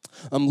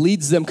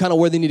 leads them kind of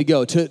where they need to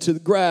go, to the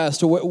grass,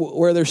 to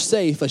where they're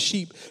safe. A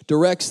sheep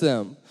directs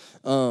them.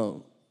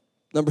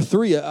 Number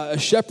 3, a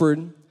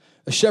shepherd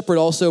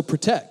also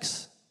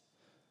protects.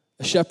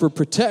 A shepherd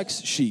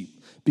protects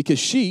sheep because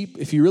sheep,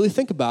 if you really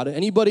think about it,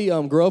 anybody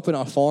grow up in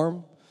a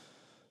farm?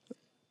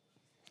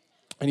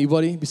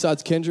 Anybody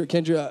besides Kendra?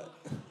 Kendra,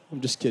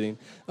 I'm just kidding.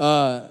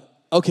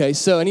 Okay,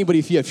 so anybody,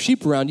 if you have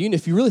sheep around you, and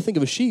if you really think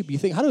of a sheep, you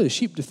think, how do the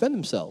sheep defend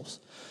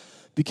themselves?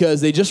 Because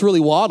they just really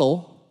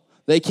waddle.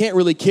 They can't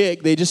really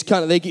kick. They just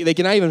kind of, they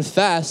cannot even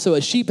fast. So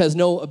a sheep has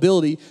no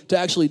ability to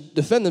actually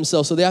defend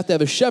themselves. So they have to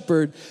have a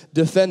shepherd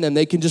defend them.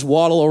 They can just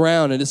waddle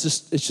around, and it's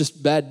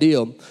just bad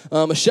deal.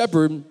 A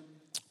shepherd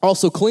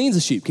also cleans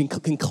a sheep,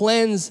 can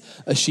cleanse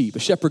a sheep. A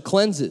shepherd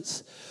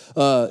cleanses.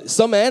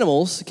 Some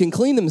animals can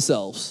clean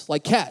themselves,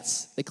 like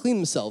cats. They clean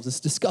themselves. It's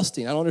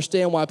disgusting. I don't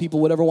understand why people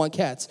would ever want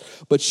cats.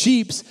 But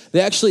sheeps,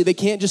 they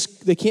can't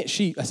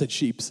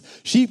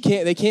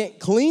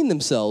clean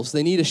themselves.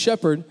 They need a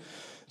shepherd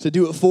to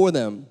do it for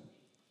them.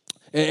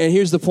 And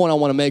here's the point I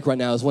want to make right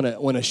now is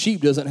when a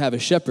sheep doesn't have a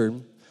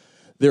shepherd,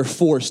 they're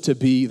forced to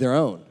be their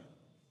own.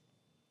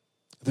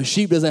 If a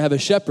sheep doesn't have a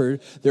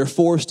shepherd, they're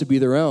forced to be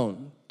their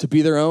own, to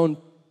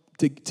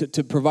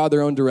provide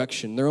their own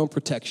direction, their own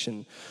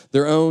protection,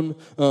 their own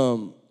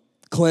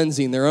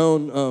cleansing, their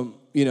own,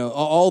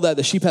 all that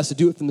the sheep has to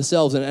do it for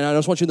themselves. And I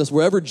just want you to know this,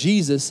 wherever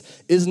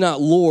Jesus is not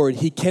Lord,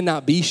 he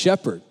cannot be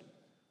shepherd.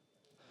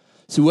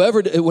 So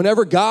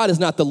whenever God is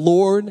not the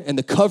Lord and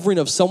the covering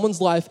of someone's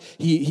life,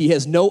 he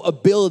has no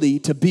ability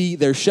to be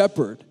their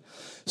shepherd.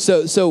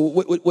 So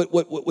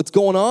what's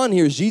going on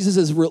here is Jesus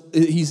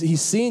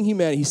he's seeing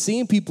humanity, he's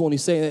seeing people, and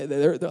he's saying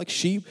they're like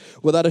sheep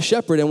without a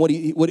shepherd. And what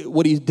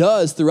he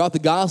does throughout the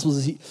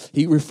Gospels is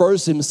he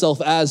refers to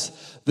himself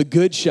as the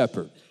good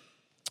shepherd.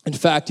 In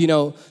fact,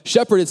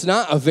 shepherd, it's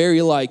not a very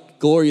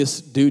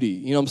glorious duty.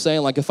 You know what I'm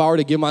saying? Like if I were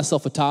to give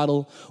myself a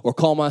title or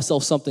call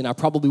myself something, I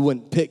probably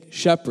wouldn't pick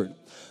shepherd.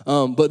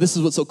 But this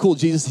is what's so cool.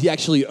 Jesus, he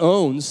actually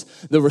owns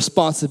the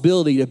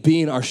responsibility to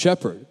being our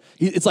shepherd.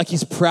 It's like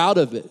he's proud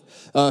of it.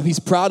 He's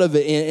proud of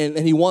it,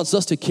 and he wants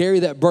us to carry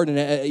that burden.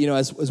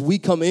 As we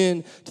come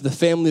in to the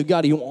family of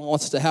God, he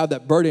wants us to have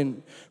that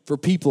burden for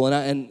people.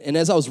 And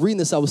as I was reading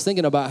this, I was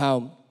thinking about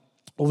how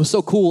what was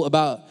so cool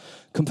about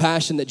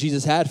compassion that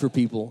Jesus had for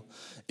people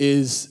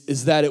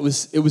is that it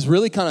was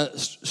really kind of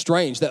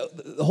strange,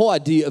 that the whole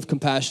idea of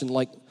compassion,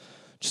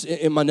 just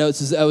in my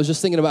notes, is I was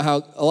just thinking about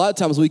how a lot of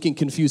times we can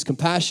confuse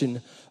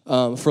compassion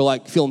for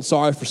feeling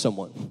sorry for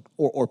someone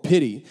or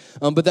pity.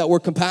 But that word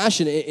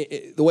compassion,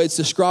 the way it's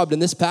described in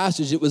this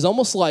passage, it was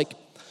almost like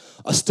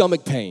a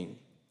stomach pain.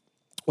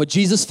 What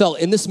Jesus felt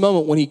in this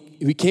moment when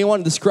he came on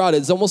to this crowd,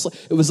 it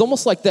was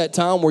almost like that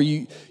time where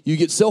you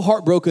get so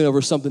heartbroken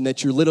over something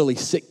that you're literally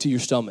sick to your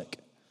stomach.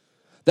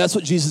 That's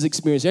what Jesus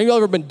experienced. Have you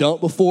ever been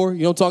dumped before?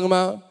 You know what I'm talking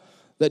about?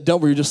 That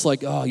dump where you're just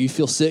like, oh, you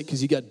feel sick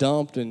because you got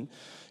dumped and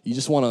you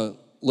just want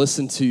to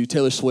listen to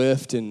Taylor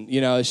Swift, and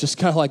it's just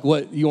kind of like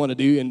what you want to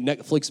do, and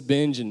Netflix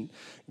binge and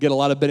get a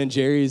lot of Ben and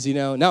Jerry's.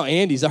 Now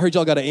Andy's. I heard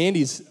y'all got an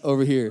Andy's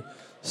over here.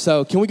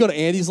 So can we go to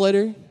Andy's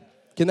later?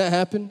 Can that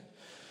happen?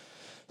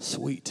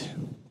 Sweet.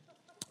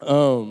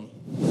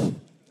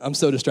 I'm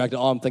so distracted.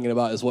 All I'm thinking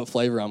about is what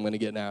flavor I'm going to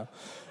get now.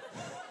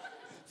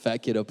 Fat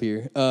kid up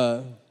here.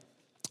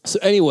 So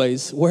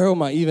anyways, where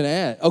am I even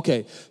at?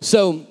 Okay,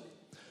 so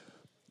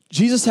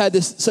Jesus had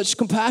such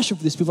compassion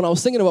for these people. And I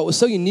was thinking about what's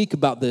so unique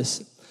about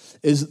this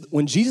is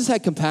when Jesus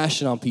had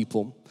compassion on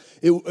people,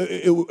 it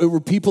were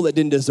people that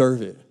didn't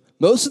deserve it.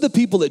 Most of the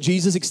people that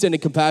Jesus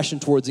extended compassion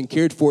towards and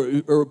cared for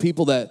were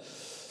people that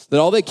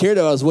all they cared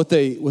about was what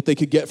they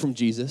could get from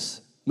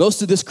Jesus.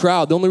 Most of this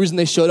crowd, the only reason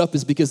they showed up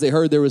is because they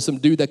heard there was some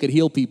dude that could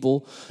heal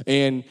people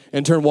and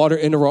turn water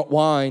into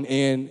wine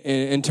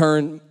and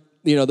turn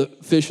the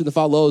fish and the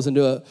 5 loaves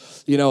into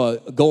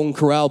a golden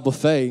corral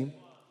buffet.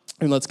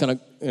 And that's kind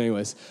of,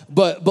 anyways.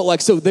 But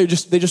like, so they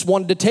just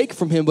wanted to take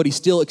from him, but he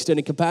still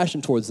extended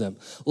compassion towards them.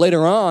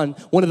 Later on,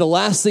 one of the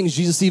last things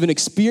Jesus even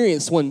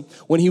experienced when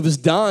he was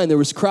dying, there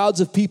was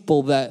crowds of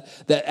people that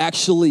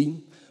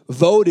actually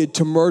voted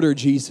to murder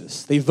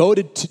Jesus. They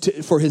voted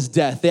for his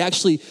death. They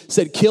actually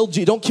said,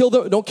 don't kill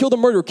the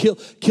murderer,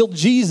 kill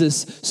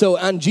Jesus. So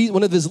on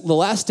one of the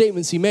last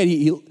statements he made,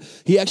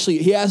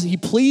 he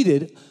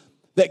pleaded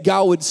that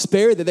God would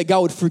spare them, that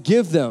God would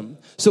forgive them.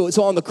 So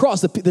on the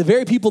cross, the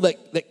very people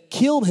that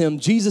killed him,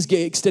 Jesus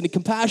extended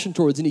compassion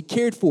towards, and he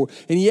cared for,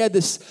 and he had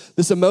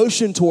this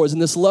emotion towards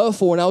and this love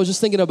for. And I was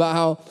just thinking about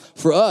how,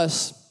 for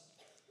us,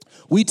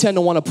 we tend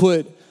to want to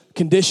put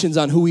conditions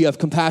on who we have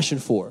compassion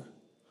for.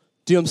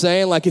 Do you know what I'm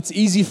saying? Like, it's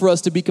easy for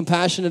us to be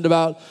compassionate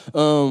about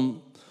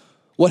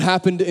what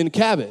happened in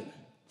Cabot,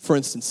 for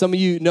instance. Some of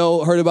you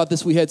heard about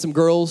this. We had some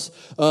girls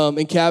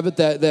in Cabot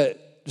that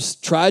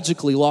just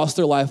tragically lost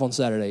their life on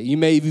Saturday. You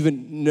may have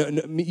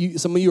even,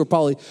 some of you are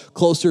probably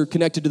closer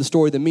connected to the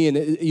story than me,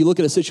 and you look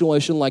at a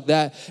situation like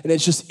that, and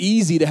it's just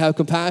easy to have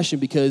compassion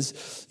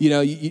because,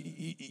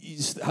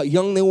 how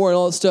young they were and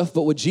all that stuff.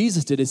 But what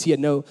Jesus did is he had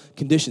no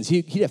conditions.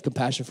 He'd have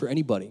compassion for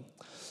anybody.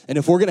 And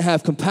if we're going to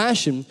have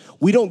compassion,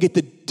 we don't get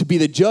to be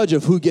the judge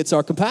of who gets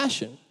our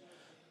compassion.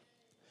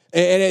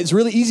 And it's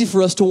really easy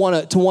for us to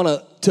want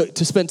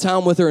to spend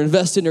time with or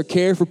invest in or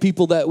care for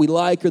people that we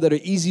like or that are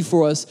easy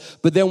for us.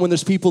 But then when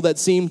there's people that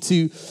seem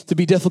to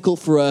be difficult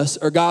for us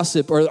or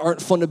gossip or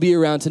aren't fun to be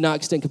around, to not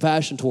extend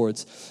compassion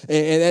towards.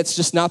 And that's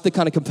just not the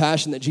kind of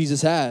compassion that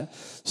Jesus had.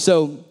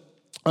 So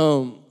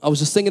I was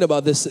just thinking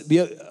about this.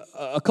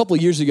 A couple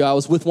of years ago, I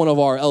was with one of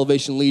our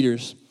Elevation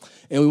leaders,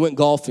 and we went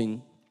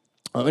golfing.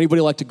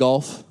 Anybody like to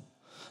golf?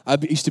 I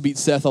used to beat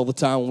Seth all the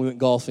time when we went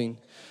golfing.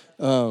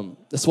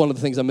 That's one of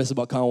the things I miss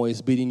about Conway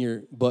is beating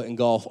your butt in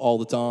golf all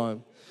the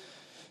time.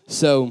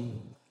 So,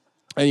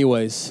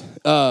 anyways,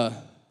 I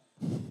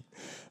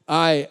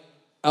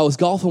was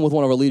golfing with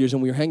one of our leaders,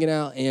 and we were hanging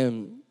out,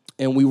 and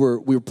we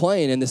were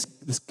playing, and this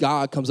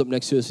guy comes up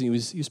next to us, and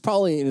he was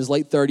probably in his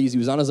late 30s. He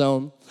was on his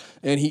own,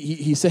 and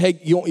he said, "Hey,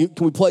 can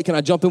we play? Can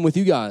I jump in with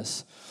you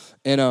guys?"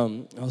 And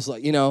I was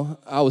like,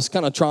 I was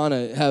kind of trying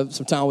to have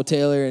some time with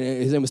Taylor, and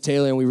his name was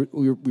Taylor, and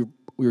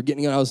we were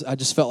getting. I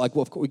just felt like,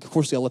 well, of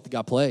course, we gotta let the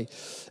guy play.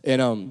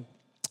 And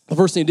the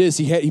first thing he did is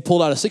he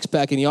pulled out a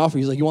 6-pack and he offered.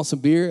 He's like, "You want some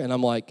beer?" And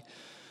I'm like,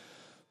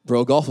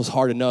 "Bro, golf was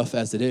hard enough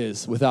as it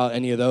is without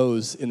any of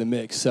those in the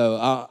mix.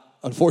 So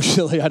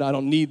unfortunately, I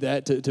don't need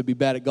that to be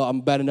bad at golf.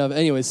 I'm bad enough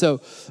anyway."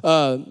 So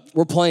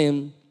we're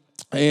playing,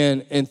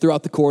 and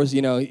throughout the course,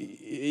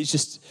 it's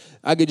just.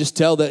 I could just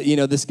tell that,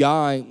 this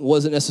guy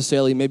wasn't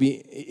necessarily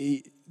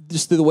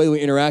just through the way we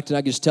interacted,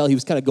 I could just tell he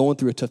was kind of going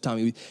through a tough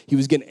time. He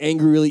was getting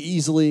angry really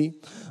easily,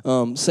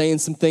 saying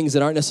some things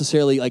that aren't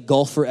necessarily like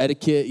golfer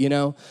etiquette,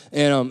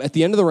 And at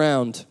the end of the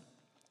round,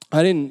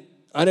 I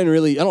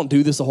don't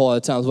do this a whole lot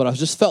of times, but I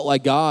just felt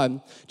like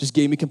God just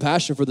gave me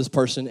compassion for this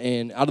person.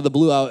 And out of the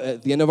blue,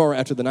 at the end of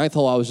after the 9th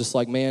hole, I was just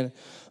like, man,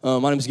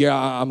 my name's Gary.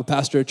 I'm a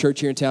pastor at a church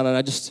here in town, and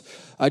I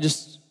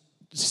just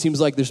it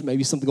seems like there's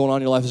maybe something going on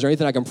in your life. Is there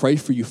anything I can pray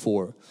for you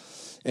for?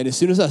 And as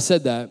soon as I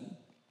said that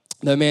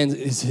man,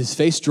 his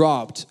face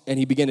dropped, and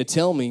he began to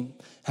tell me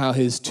how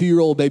his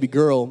 2-year-old baby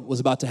girl was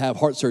about to have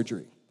heart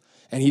surgery,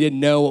 and he didn't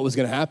know what was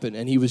going to happen,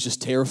 and he was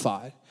just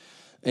terrified.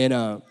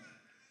 And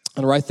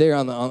right there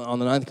on the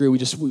 9th grade,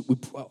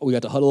 we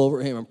got to huddle over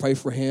him and pray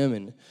for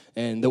him,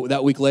 and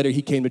that week later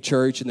he came to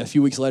church, and a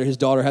few weeks later his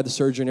daughter had the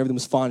surgery and everything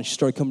was fine, and she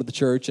started coming to the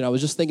church. And I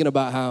was just thinking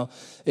about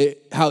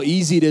how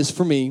easy it is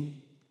for me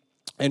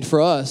and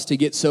for us to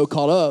get so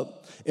caught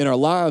up in our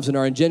lives and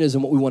our agendas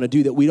and what we want to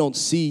do that we don't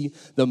see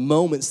the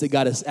moments that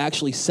God is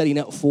actually setting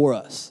out for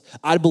us.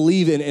 I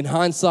believe in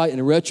hindsight and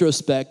in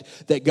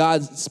retrospect that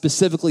God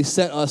specifically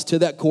sent us to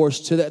that course,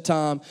 to that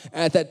time,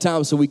 at that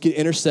time, so we could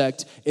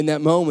intersect in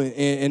that moment.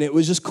 And it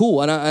was just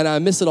cool. And I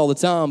miss it all the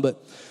time.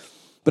 But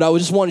I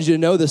just wanted you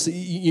to know this.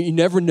 You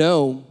never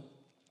know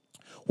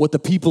what the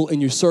people in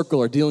your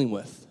circle are dealing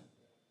with.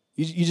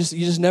 You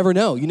just never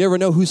know. You never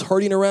know who's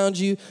hurting around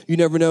you. You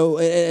never know.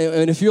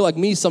 And if you're like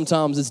me,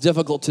 sometimes it's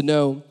difficult to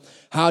know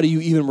how do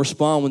you even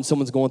respond when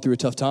someone's going through a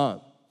tough time.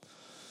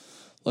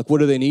 Like, what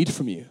do they need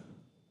from you?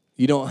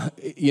 You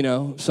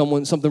don't,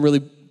 something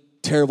really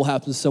terrible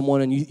happens to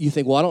someone, and you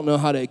think, well, I don't know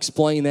how to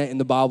explain that in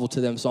the Bible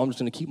to them, so I'm just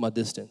going to keep my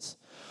distance.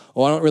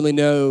 Or I don't really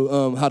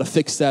know how to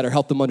fix that or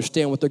help them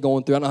understand what they're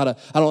going through. I don't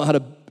know how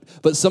to.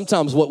 But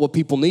sometimes what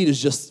people need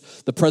is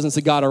just the presence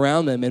of God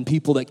around them and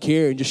people that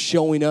care and just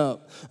showing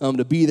up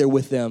to be there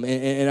with them.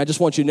 And I just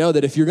want you to know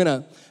that if you're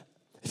gonna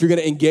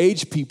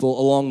engage people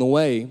along the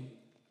way,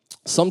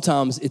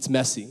 sometimes it's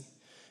messy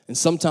and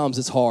sometimes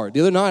it's hard.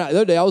 The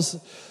other day, I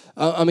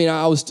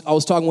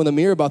was talking with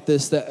Amir about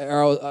this,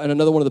 and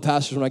another one of the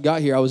pastors when I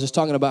got here. I was just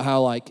talking about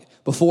how, like,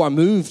 before I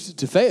moved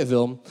to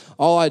Fayetteville,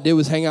 all I did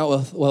was hang out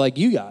with like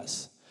you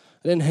guys.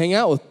 I didn't hang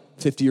out with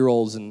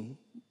 50-year-olds and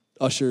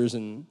ushers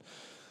and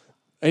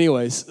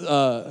anyways.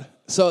 So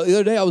the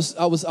other day I was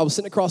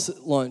sitting across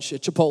at lunch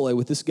at Chipotle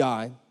with this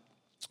guy,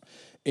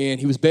 and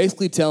he was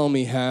basically telling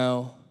me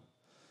how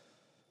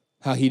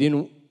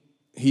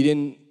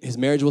his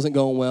marriage wasn't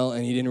going well,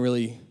 and he didn't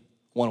really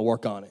want to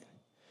work on it,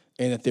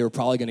 and that they were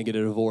probably going to get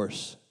a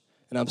divorce.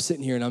 And I'm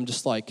sitting here, and I'm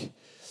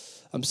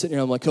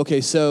like, okay,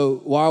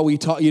 so why are we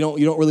talking? You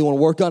don't really want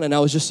to work on it? And I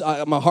was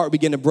my heart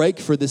began to break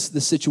for this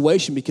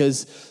situation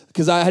because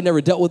I had never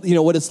dealt with,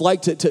 what it's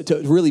like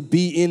to really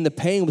be in the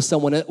pain with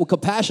someone. Well,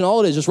 compassion,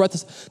 all it is, just write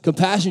this,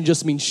 compassion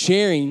just means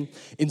sharing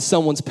in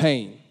someone's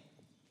pain.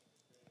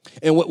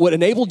 And what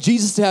enabled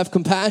Jesus to have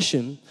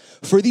compassion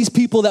for these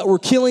people that were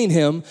killing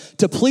him,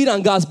 to plead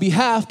on God's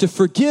behalf, to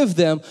forgive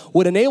them,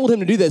 what enabled him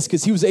to do this,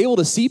 because he was able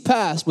to see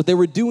past what they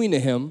were doing to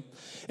him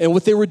and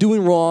what they were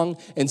doing wrong,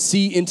 and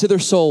see into their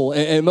soul,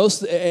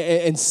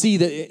 and see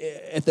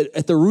that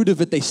at the root of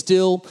it, they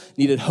still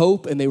needed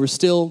hope, and they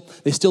still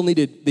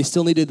needed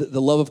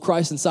the love of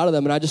Christ inside of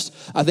them. And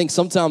I think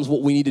sometimes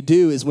what we need to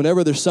do is,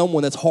 whenever there's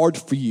someone that's hard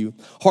for you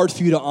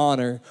to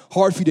honor,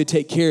 hard for you to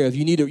take care of,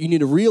 you need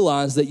to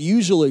realize that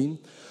usually,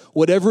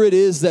 whatever it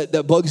is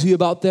that bugs you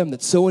about them,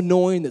 that's so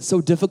annoying, that's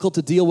so difficult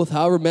to deal with,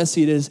 however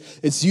messy it is,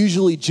 it's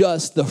usually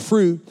just the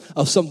fruit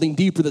of something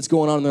deeper that's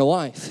going on in their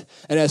life.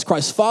 And as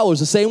Christ followers,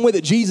 the same way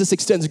that Jesus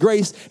extends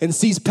grace and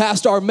sees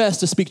past our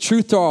mess to speak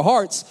truth to our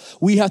hearts,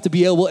 we have to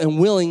be able and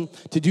willing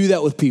to do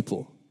that with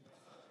people.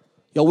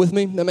 Y'all with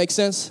me? That makes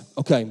sense?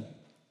 Okay.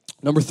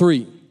 Number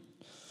three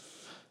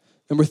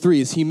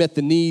is he met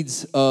the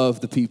needs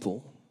of the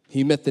people.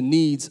 He met the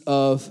needs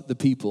of the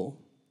people.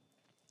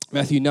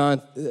 Matthew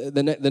 9,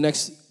 the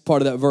next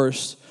part of that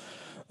verse,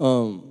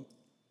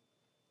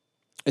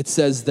 it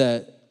says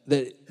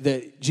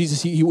that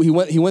Jesus he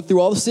went through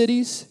all the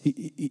cities.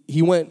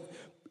 He went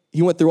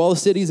through all the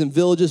cities and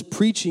villages,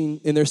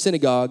 preaching in their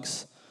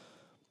synagogues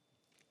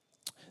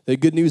the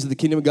good news of the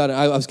kingdom of God.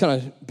 I was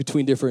kind of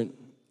between different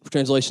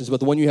translations, but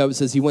the one you have, it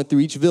says he went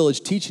through each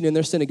village, teaching in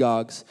their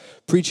synagogues,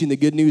 preaching the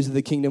good news of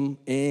the kingdom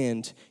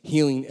and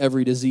healing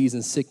every disease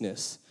and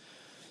sickness.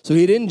 So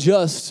he didn't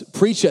just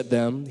preach at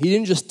them. He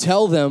didn't just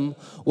tell them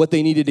what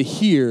they needed to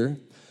hear.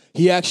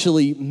 He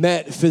actually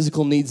met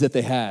physical needs that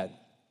they had.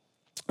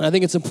 And I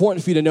think it's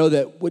important for you to know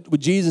that what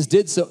Jesus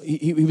did, so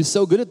he was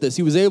so good at this.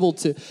 He was able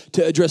to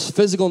address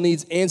physical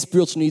needs and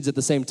spiritual needs at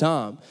the same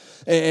time.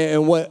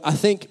 And what I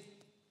think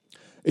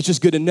it's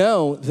just good to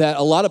know that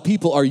a lot of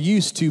people are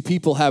used to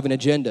people have an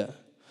agenda.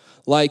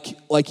 Like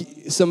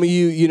some of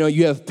you,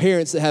 you have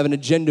parents that have an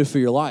agenda for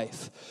your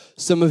life.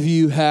 Some of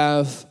you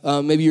have,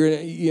 some of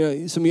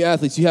you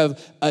athletes, you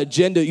have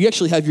agenda. You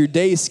actually have your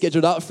days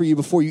scheduled out for you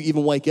before you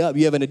even wake up.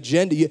 You have an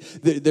agenda.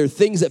 There are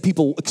things that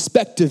people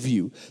expect of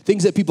you,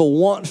 things that people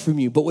want from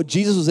you. But what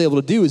Jesus was able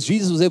to do is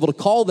Jesus was able to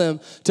call them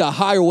to a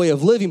higher way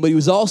of living, but he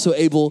was also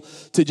able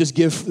to just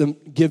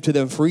give to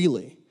them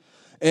freely.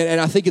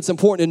 And I think it's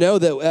important to know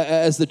that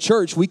as the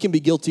church, we can be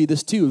guilty of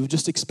this too, of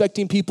just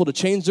expecting people to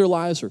change their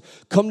lives or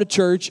come to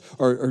church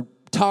or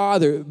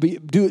tithe or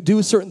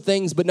do certain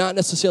things, but not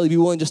necessarily be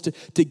willing just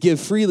to give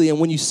freely. And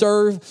when you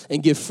serve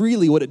and give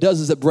freely, what it does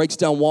is it breaks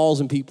down walls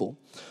in people.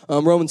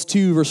 Romans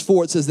 2, verse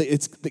 4, it says that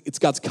it's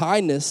God's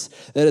kindness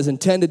that is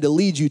intended to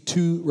lead you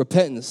to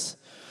repentance.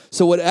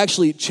 So what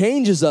actually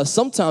changes us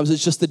sometimes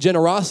is just the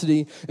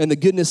generosity and the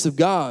goodness of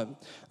God.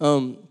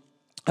 I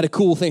had a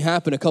cool thing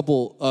happen a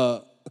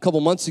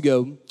couple months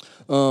ago.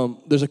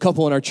 There's a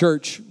couple in our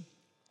church,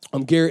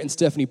 Garrett and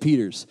Stephanie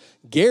Peters.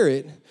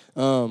 Garrett,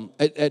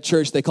 at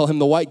church, they call him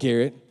the White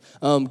Garrett.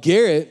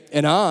 Garrett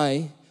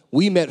and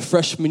we met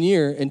freshman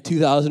year in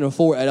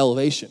 2004 at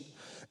Elevation.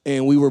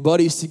 And we were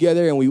buddies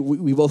together, and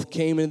we both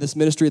came into this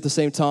ministry at the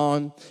same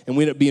time, and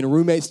we ended up being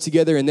roommates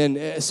together. And then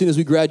as soon as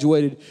we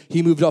graduated,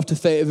 he moved off to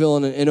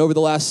Fayetteville, and over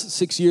the last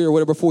 6 years or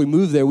whatever before we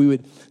moved there, we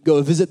would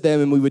go visit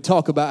them, and we would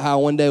talk about how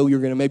one day we were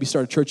going to maybe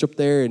start a church up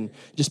there and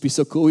just be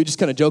so cool. We just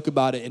kind of joke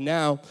about it. And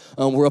now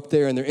we're up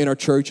there, and they're in our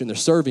church, and they're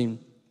serving,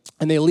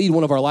 and they lead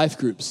one of our life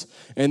groups.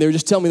 And they were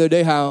just telling me the other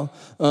day how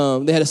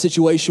they had a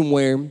situation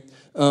where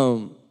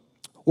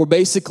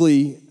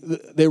basically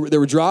they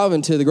were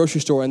driving to the grocery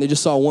store, and they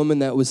just saw a woman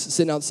that was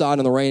sitting outside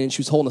in the rain, and she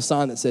was holding a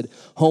sign that said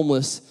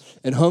homeless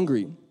and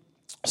hungry.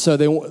 So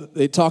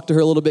they talked to her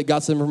a little bit,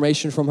 got some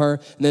information from her,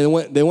 and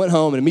then they went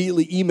home and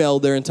immediately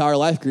emailed their entire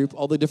life group,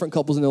 all the different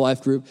couples in their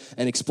life group,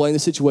 and explained the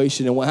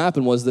situation. And what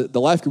happened was that the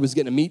life group was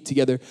getting to meet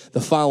together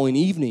the following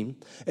evening.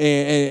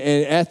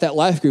 And at that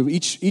life group,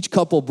 each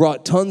couple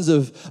brought tons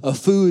of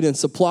food and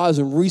supplies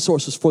and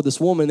resources for this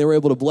woman. They were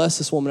able to bless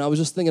this woman. I was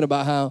just thinking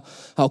about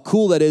how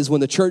cool that is when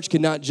the church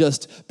can not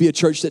just be a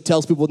church that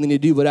tells people what they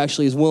need to do, but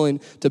actually is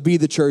willing to be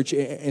the church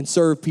and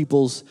serve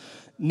people's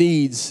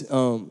needs.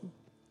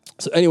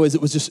 So anyways,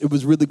 it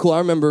was really cool. I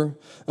remember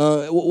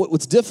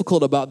what's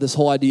difficult about this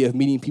whole idea of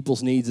meeting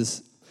people's needs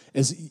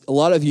is a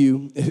lot of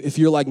you, if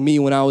you're like me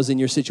when I was in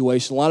your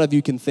situation, a lot of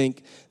you can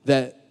think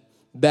that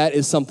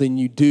is something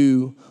you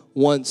do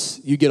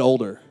once you get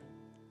older. Do you know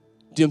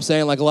what I'm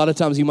saying? Like a lot of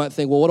times you might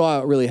think, well, what do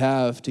I really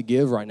have to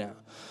give right now?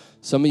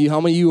 How many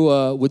of you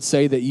would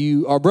say that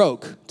you are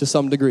broke to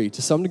some degree?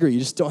 To some degree, you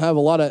just don't have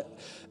a lot of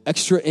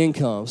extra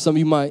income. Some of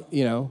you might,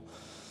 you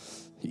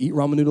eat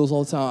ramen noodles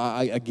all the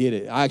time. I get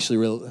it. I actually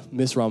really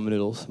miss ramen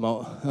noodles.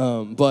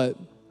 But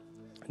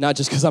not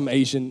just because I'm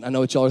Asian. I know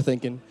what y'all are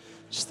thinking.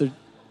 They're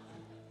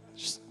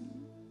just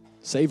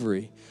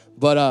savory.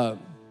 But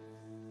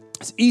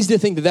it's easy to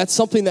think that that's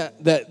something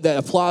that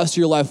applies to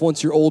your life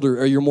once you're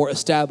older or you're more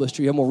established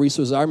or you have more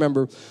resources. I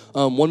remember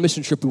one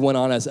mission trip we went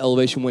on as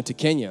Elevation went to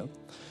Kenya.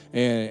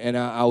 And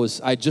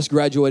I just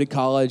graduated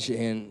college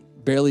and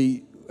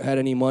barely had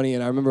any money,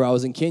 and I remember I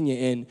was in Kenya,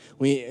 and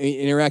we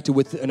interacted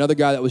with another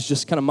guy that was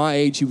just kind of my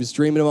age. He was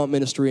dreaming about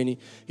ministry, and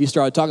he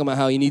started talking about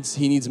how he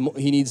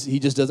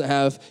just doesn't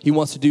have, he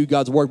wants to do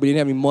God's work, but he didn't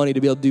have any money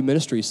to be able to do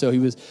ministry. So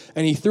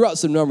he threw out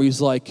some number. He was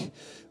like,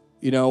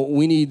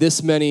 we need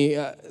this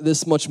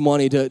much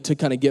money to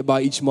kind of get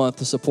by each month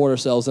to support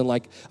ourselves. And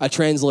like I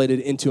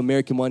translated into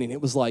American money, and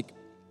it was like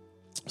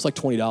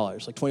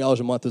 $20. Like $20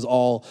 a month is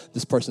all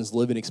this person's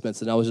living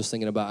expense. And I was just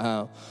thinking about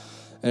how.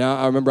 And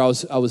I remember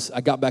I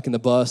got back in the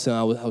bus and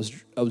I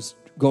was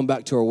going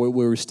back to where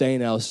we were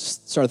staying. And I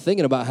started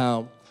thinking about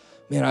how,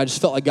 man, I just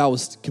felt like God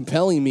was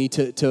compelling me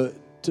to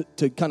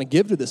kind of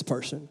give to this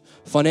person,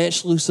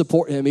 financially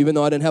support him, even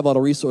though I didn't have a lot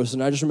of resources.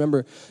 And I just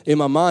remember in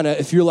my mind,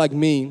 if you're like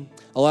me,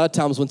 a lot of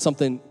times when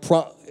something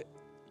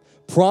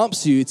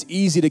prompts you, it's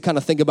easy to kind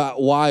of think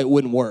about why it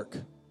wouldn't work.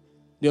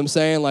 You know what I'm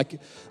saying?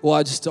 Like, well,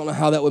 I just don't know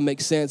how that would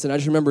make sense. And I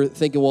just remember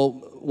thinking, well,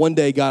 one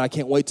day, God, I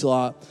can't wait till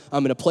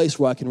I'm in a place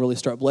where I can really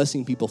start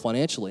blessing people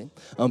financially,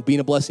 being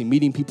a blessing,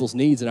 meeting people's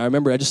needs. And I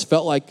remember I just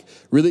felt like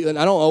really, and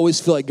I don't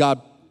always feel like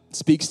God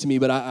speaks to me,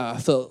 but I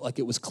felt like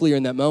it was clear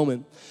in that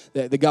moment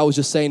that God was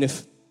just saying,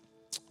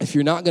 if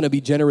you're not going to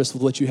be generous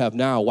with what you have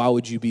now, why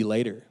would you be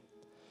later?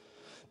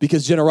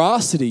 Because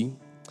generosity,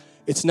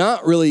 it's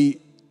not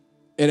really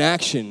an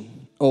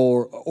action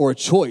or a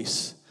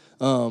choice.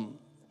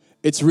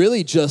 It's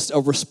really just a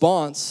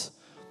response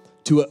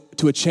to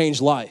a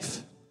changed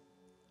life.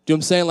 Do you know what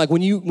I'm saying? Like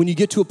when you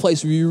get to a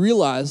place where you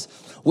realize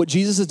what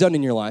Jesus has done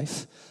in your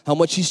life, how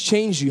much he's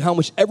changed you, how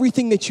much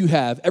everything that you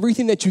have,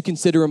 everything that you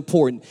consider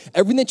important,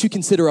 everything that you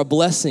consider a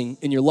blessing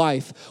in your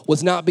life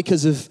was not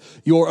because of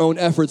your own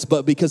efforts,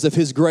 but because of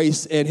his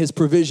grace and his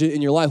provision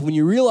in your life. When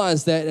you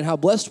realize that and how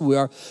blessed we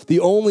are, the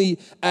only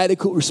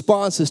adequate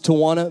response is to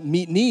want to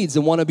meet needs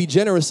and want to be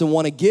generous and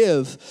want to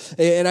give.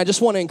 And I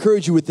just want to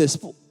encourage you with this.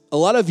 A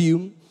lot of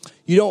you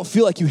don't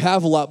feel like you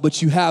have a lot,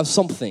 but you have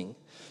something.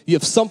 You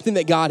have something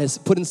that God has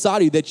put inside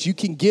of you that you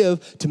can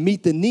give to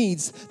meet the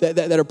needs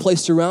that are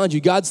placed around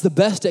you. God's the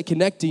best at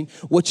connecting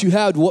what you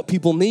have to what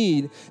people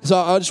need. So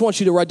I just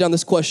want you to write down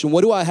this question.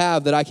 What do I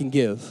have that I can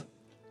give?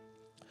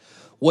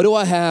 What do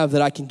I have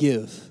that I can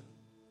give?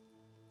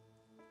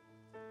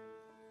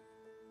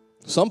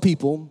 Some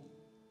people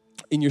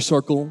in your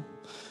circle,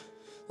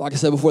 like I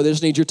said before, they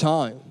just need your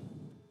time.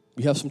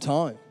 You have some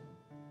time.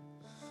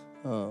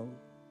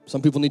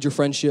 Some people need your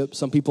friendship.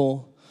 Some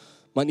people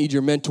might need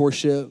your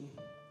mentorship.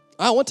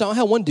 One time I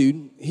had one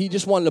dude, he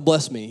just wanted to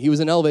bless me. He was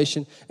in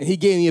Elevation, and he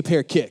gave me a pair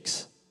of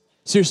kicks.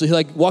 Seriously,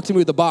 he walked to me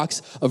with a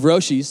box of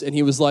Roshis, and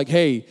he was like,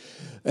 hey,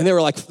 and they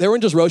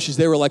weren't just Roshis,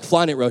 they were like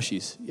Flyknit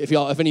Roshis.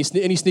 If any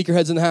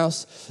sneakerheads in the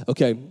house,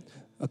 okay,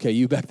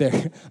 you back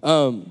there.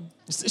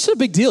 It's just a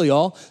big deal,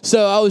 y'all.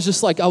 So I was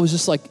just like,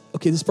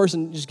 okay, this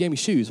person just gave me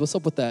shoes. What's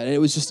up with that? And it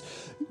was just,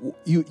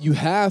 you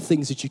have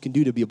things that you can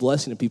do to be a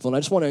blessing to people,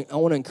 and I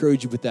want to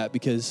encourage you with that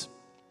because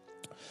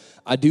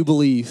I do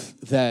believe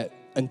that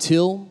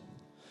until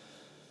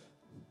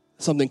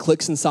something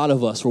clicks inside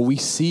of us where we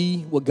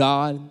see what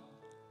God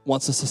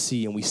wants us to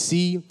see and we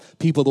see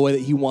people the way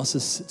that he wants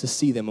us to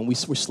see them and we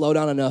slow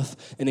down enough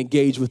and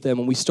engage with them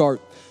and we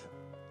start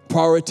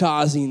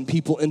prioritizing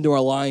people into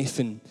our life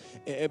and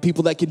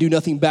people that can do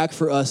nothing back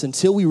for us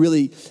until we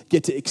really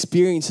get to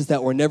experiences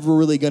that we're never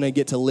really going to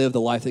get to live the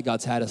life that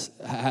God's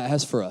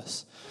has for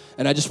us.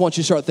 And I just want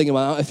you to start thinking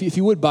about, if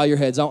you would bow your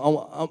heads,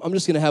 I'm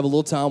just going to have a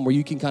little time where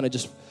you can kind of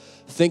just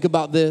think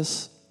about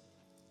this.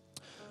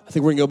 I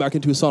think we're going to go back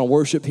into a song of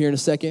worship here in a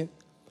second.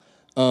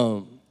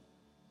 I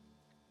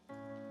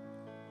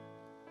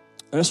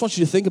just want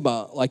you to think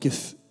about, I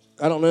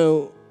don't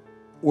know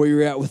where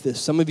you're at with this.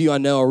 Some of you I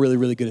know are really,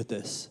 really good at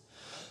this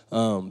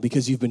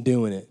because you've been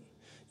doing it.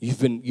 You've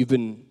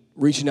been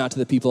reaching out to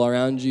the people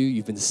around you.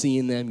 You've been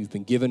seeing them. You've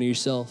been giving to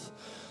yourself.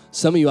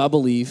 Some of you, I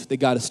believe that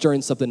God is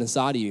stirring something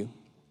inside of you.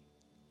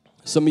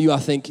 Some of you, I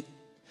think,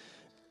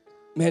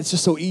 man, it's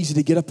just so easy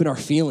to get up in our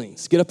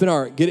feelings, get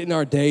in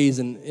our days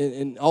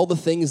and all the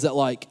things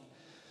that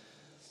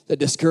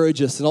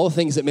discourage us and all the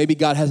things that maybe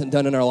God hasn't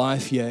done in our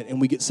life yet. And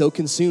we get so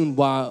consumed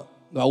by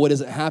what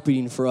isn't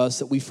happening for us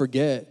that we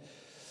forget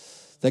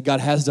that God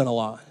has done a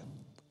lot.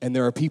 And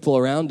there are people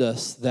around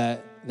us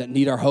that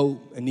need our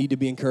hope and need to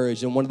be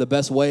encouraged. And one of the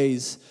best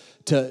ways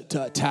to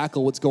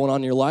tackle what's going on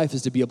in your life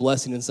is to be a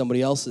blessing in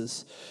somebody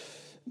else's.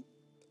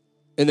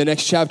 In the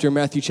next chapter,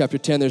 Matthew chapter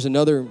 10, there's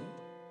another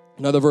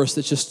verse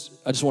I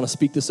just want to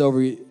speak this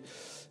over you.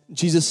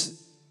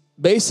 Jesus,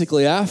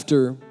 basically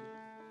after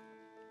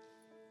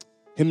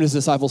him and his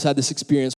disciples had this experience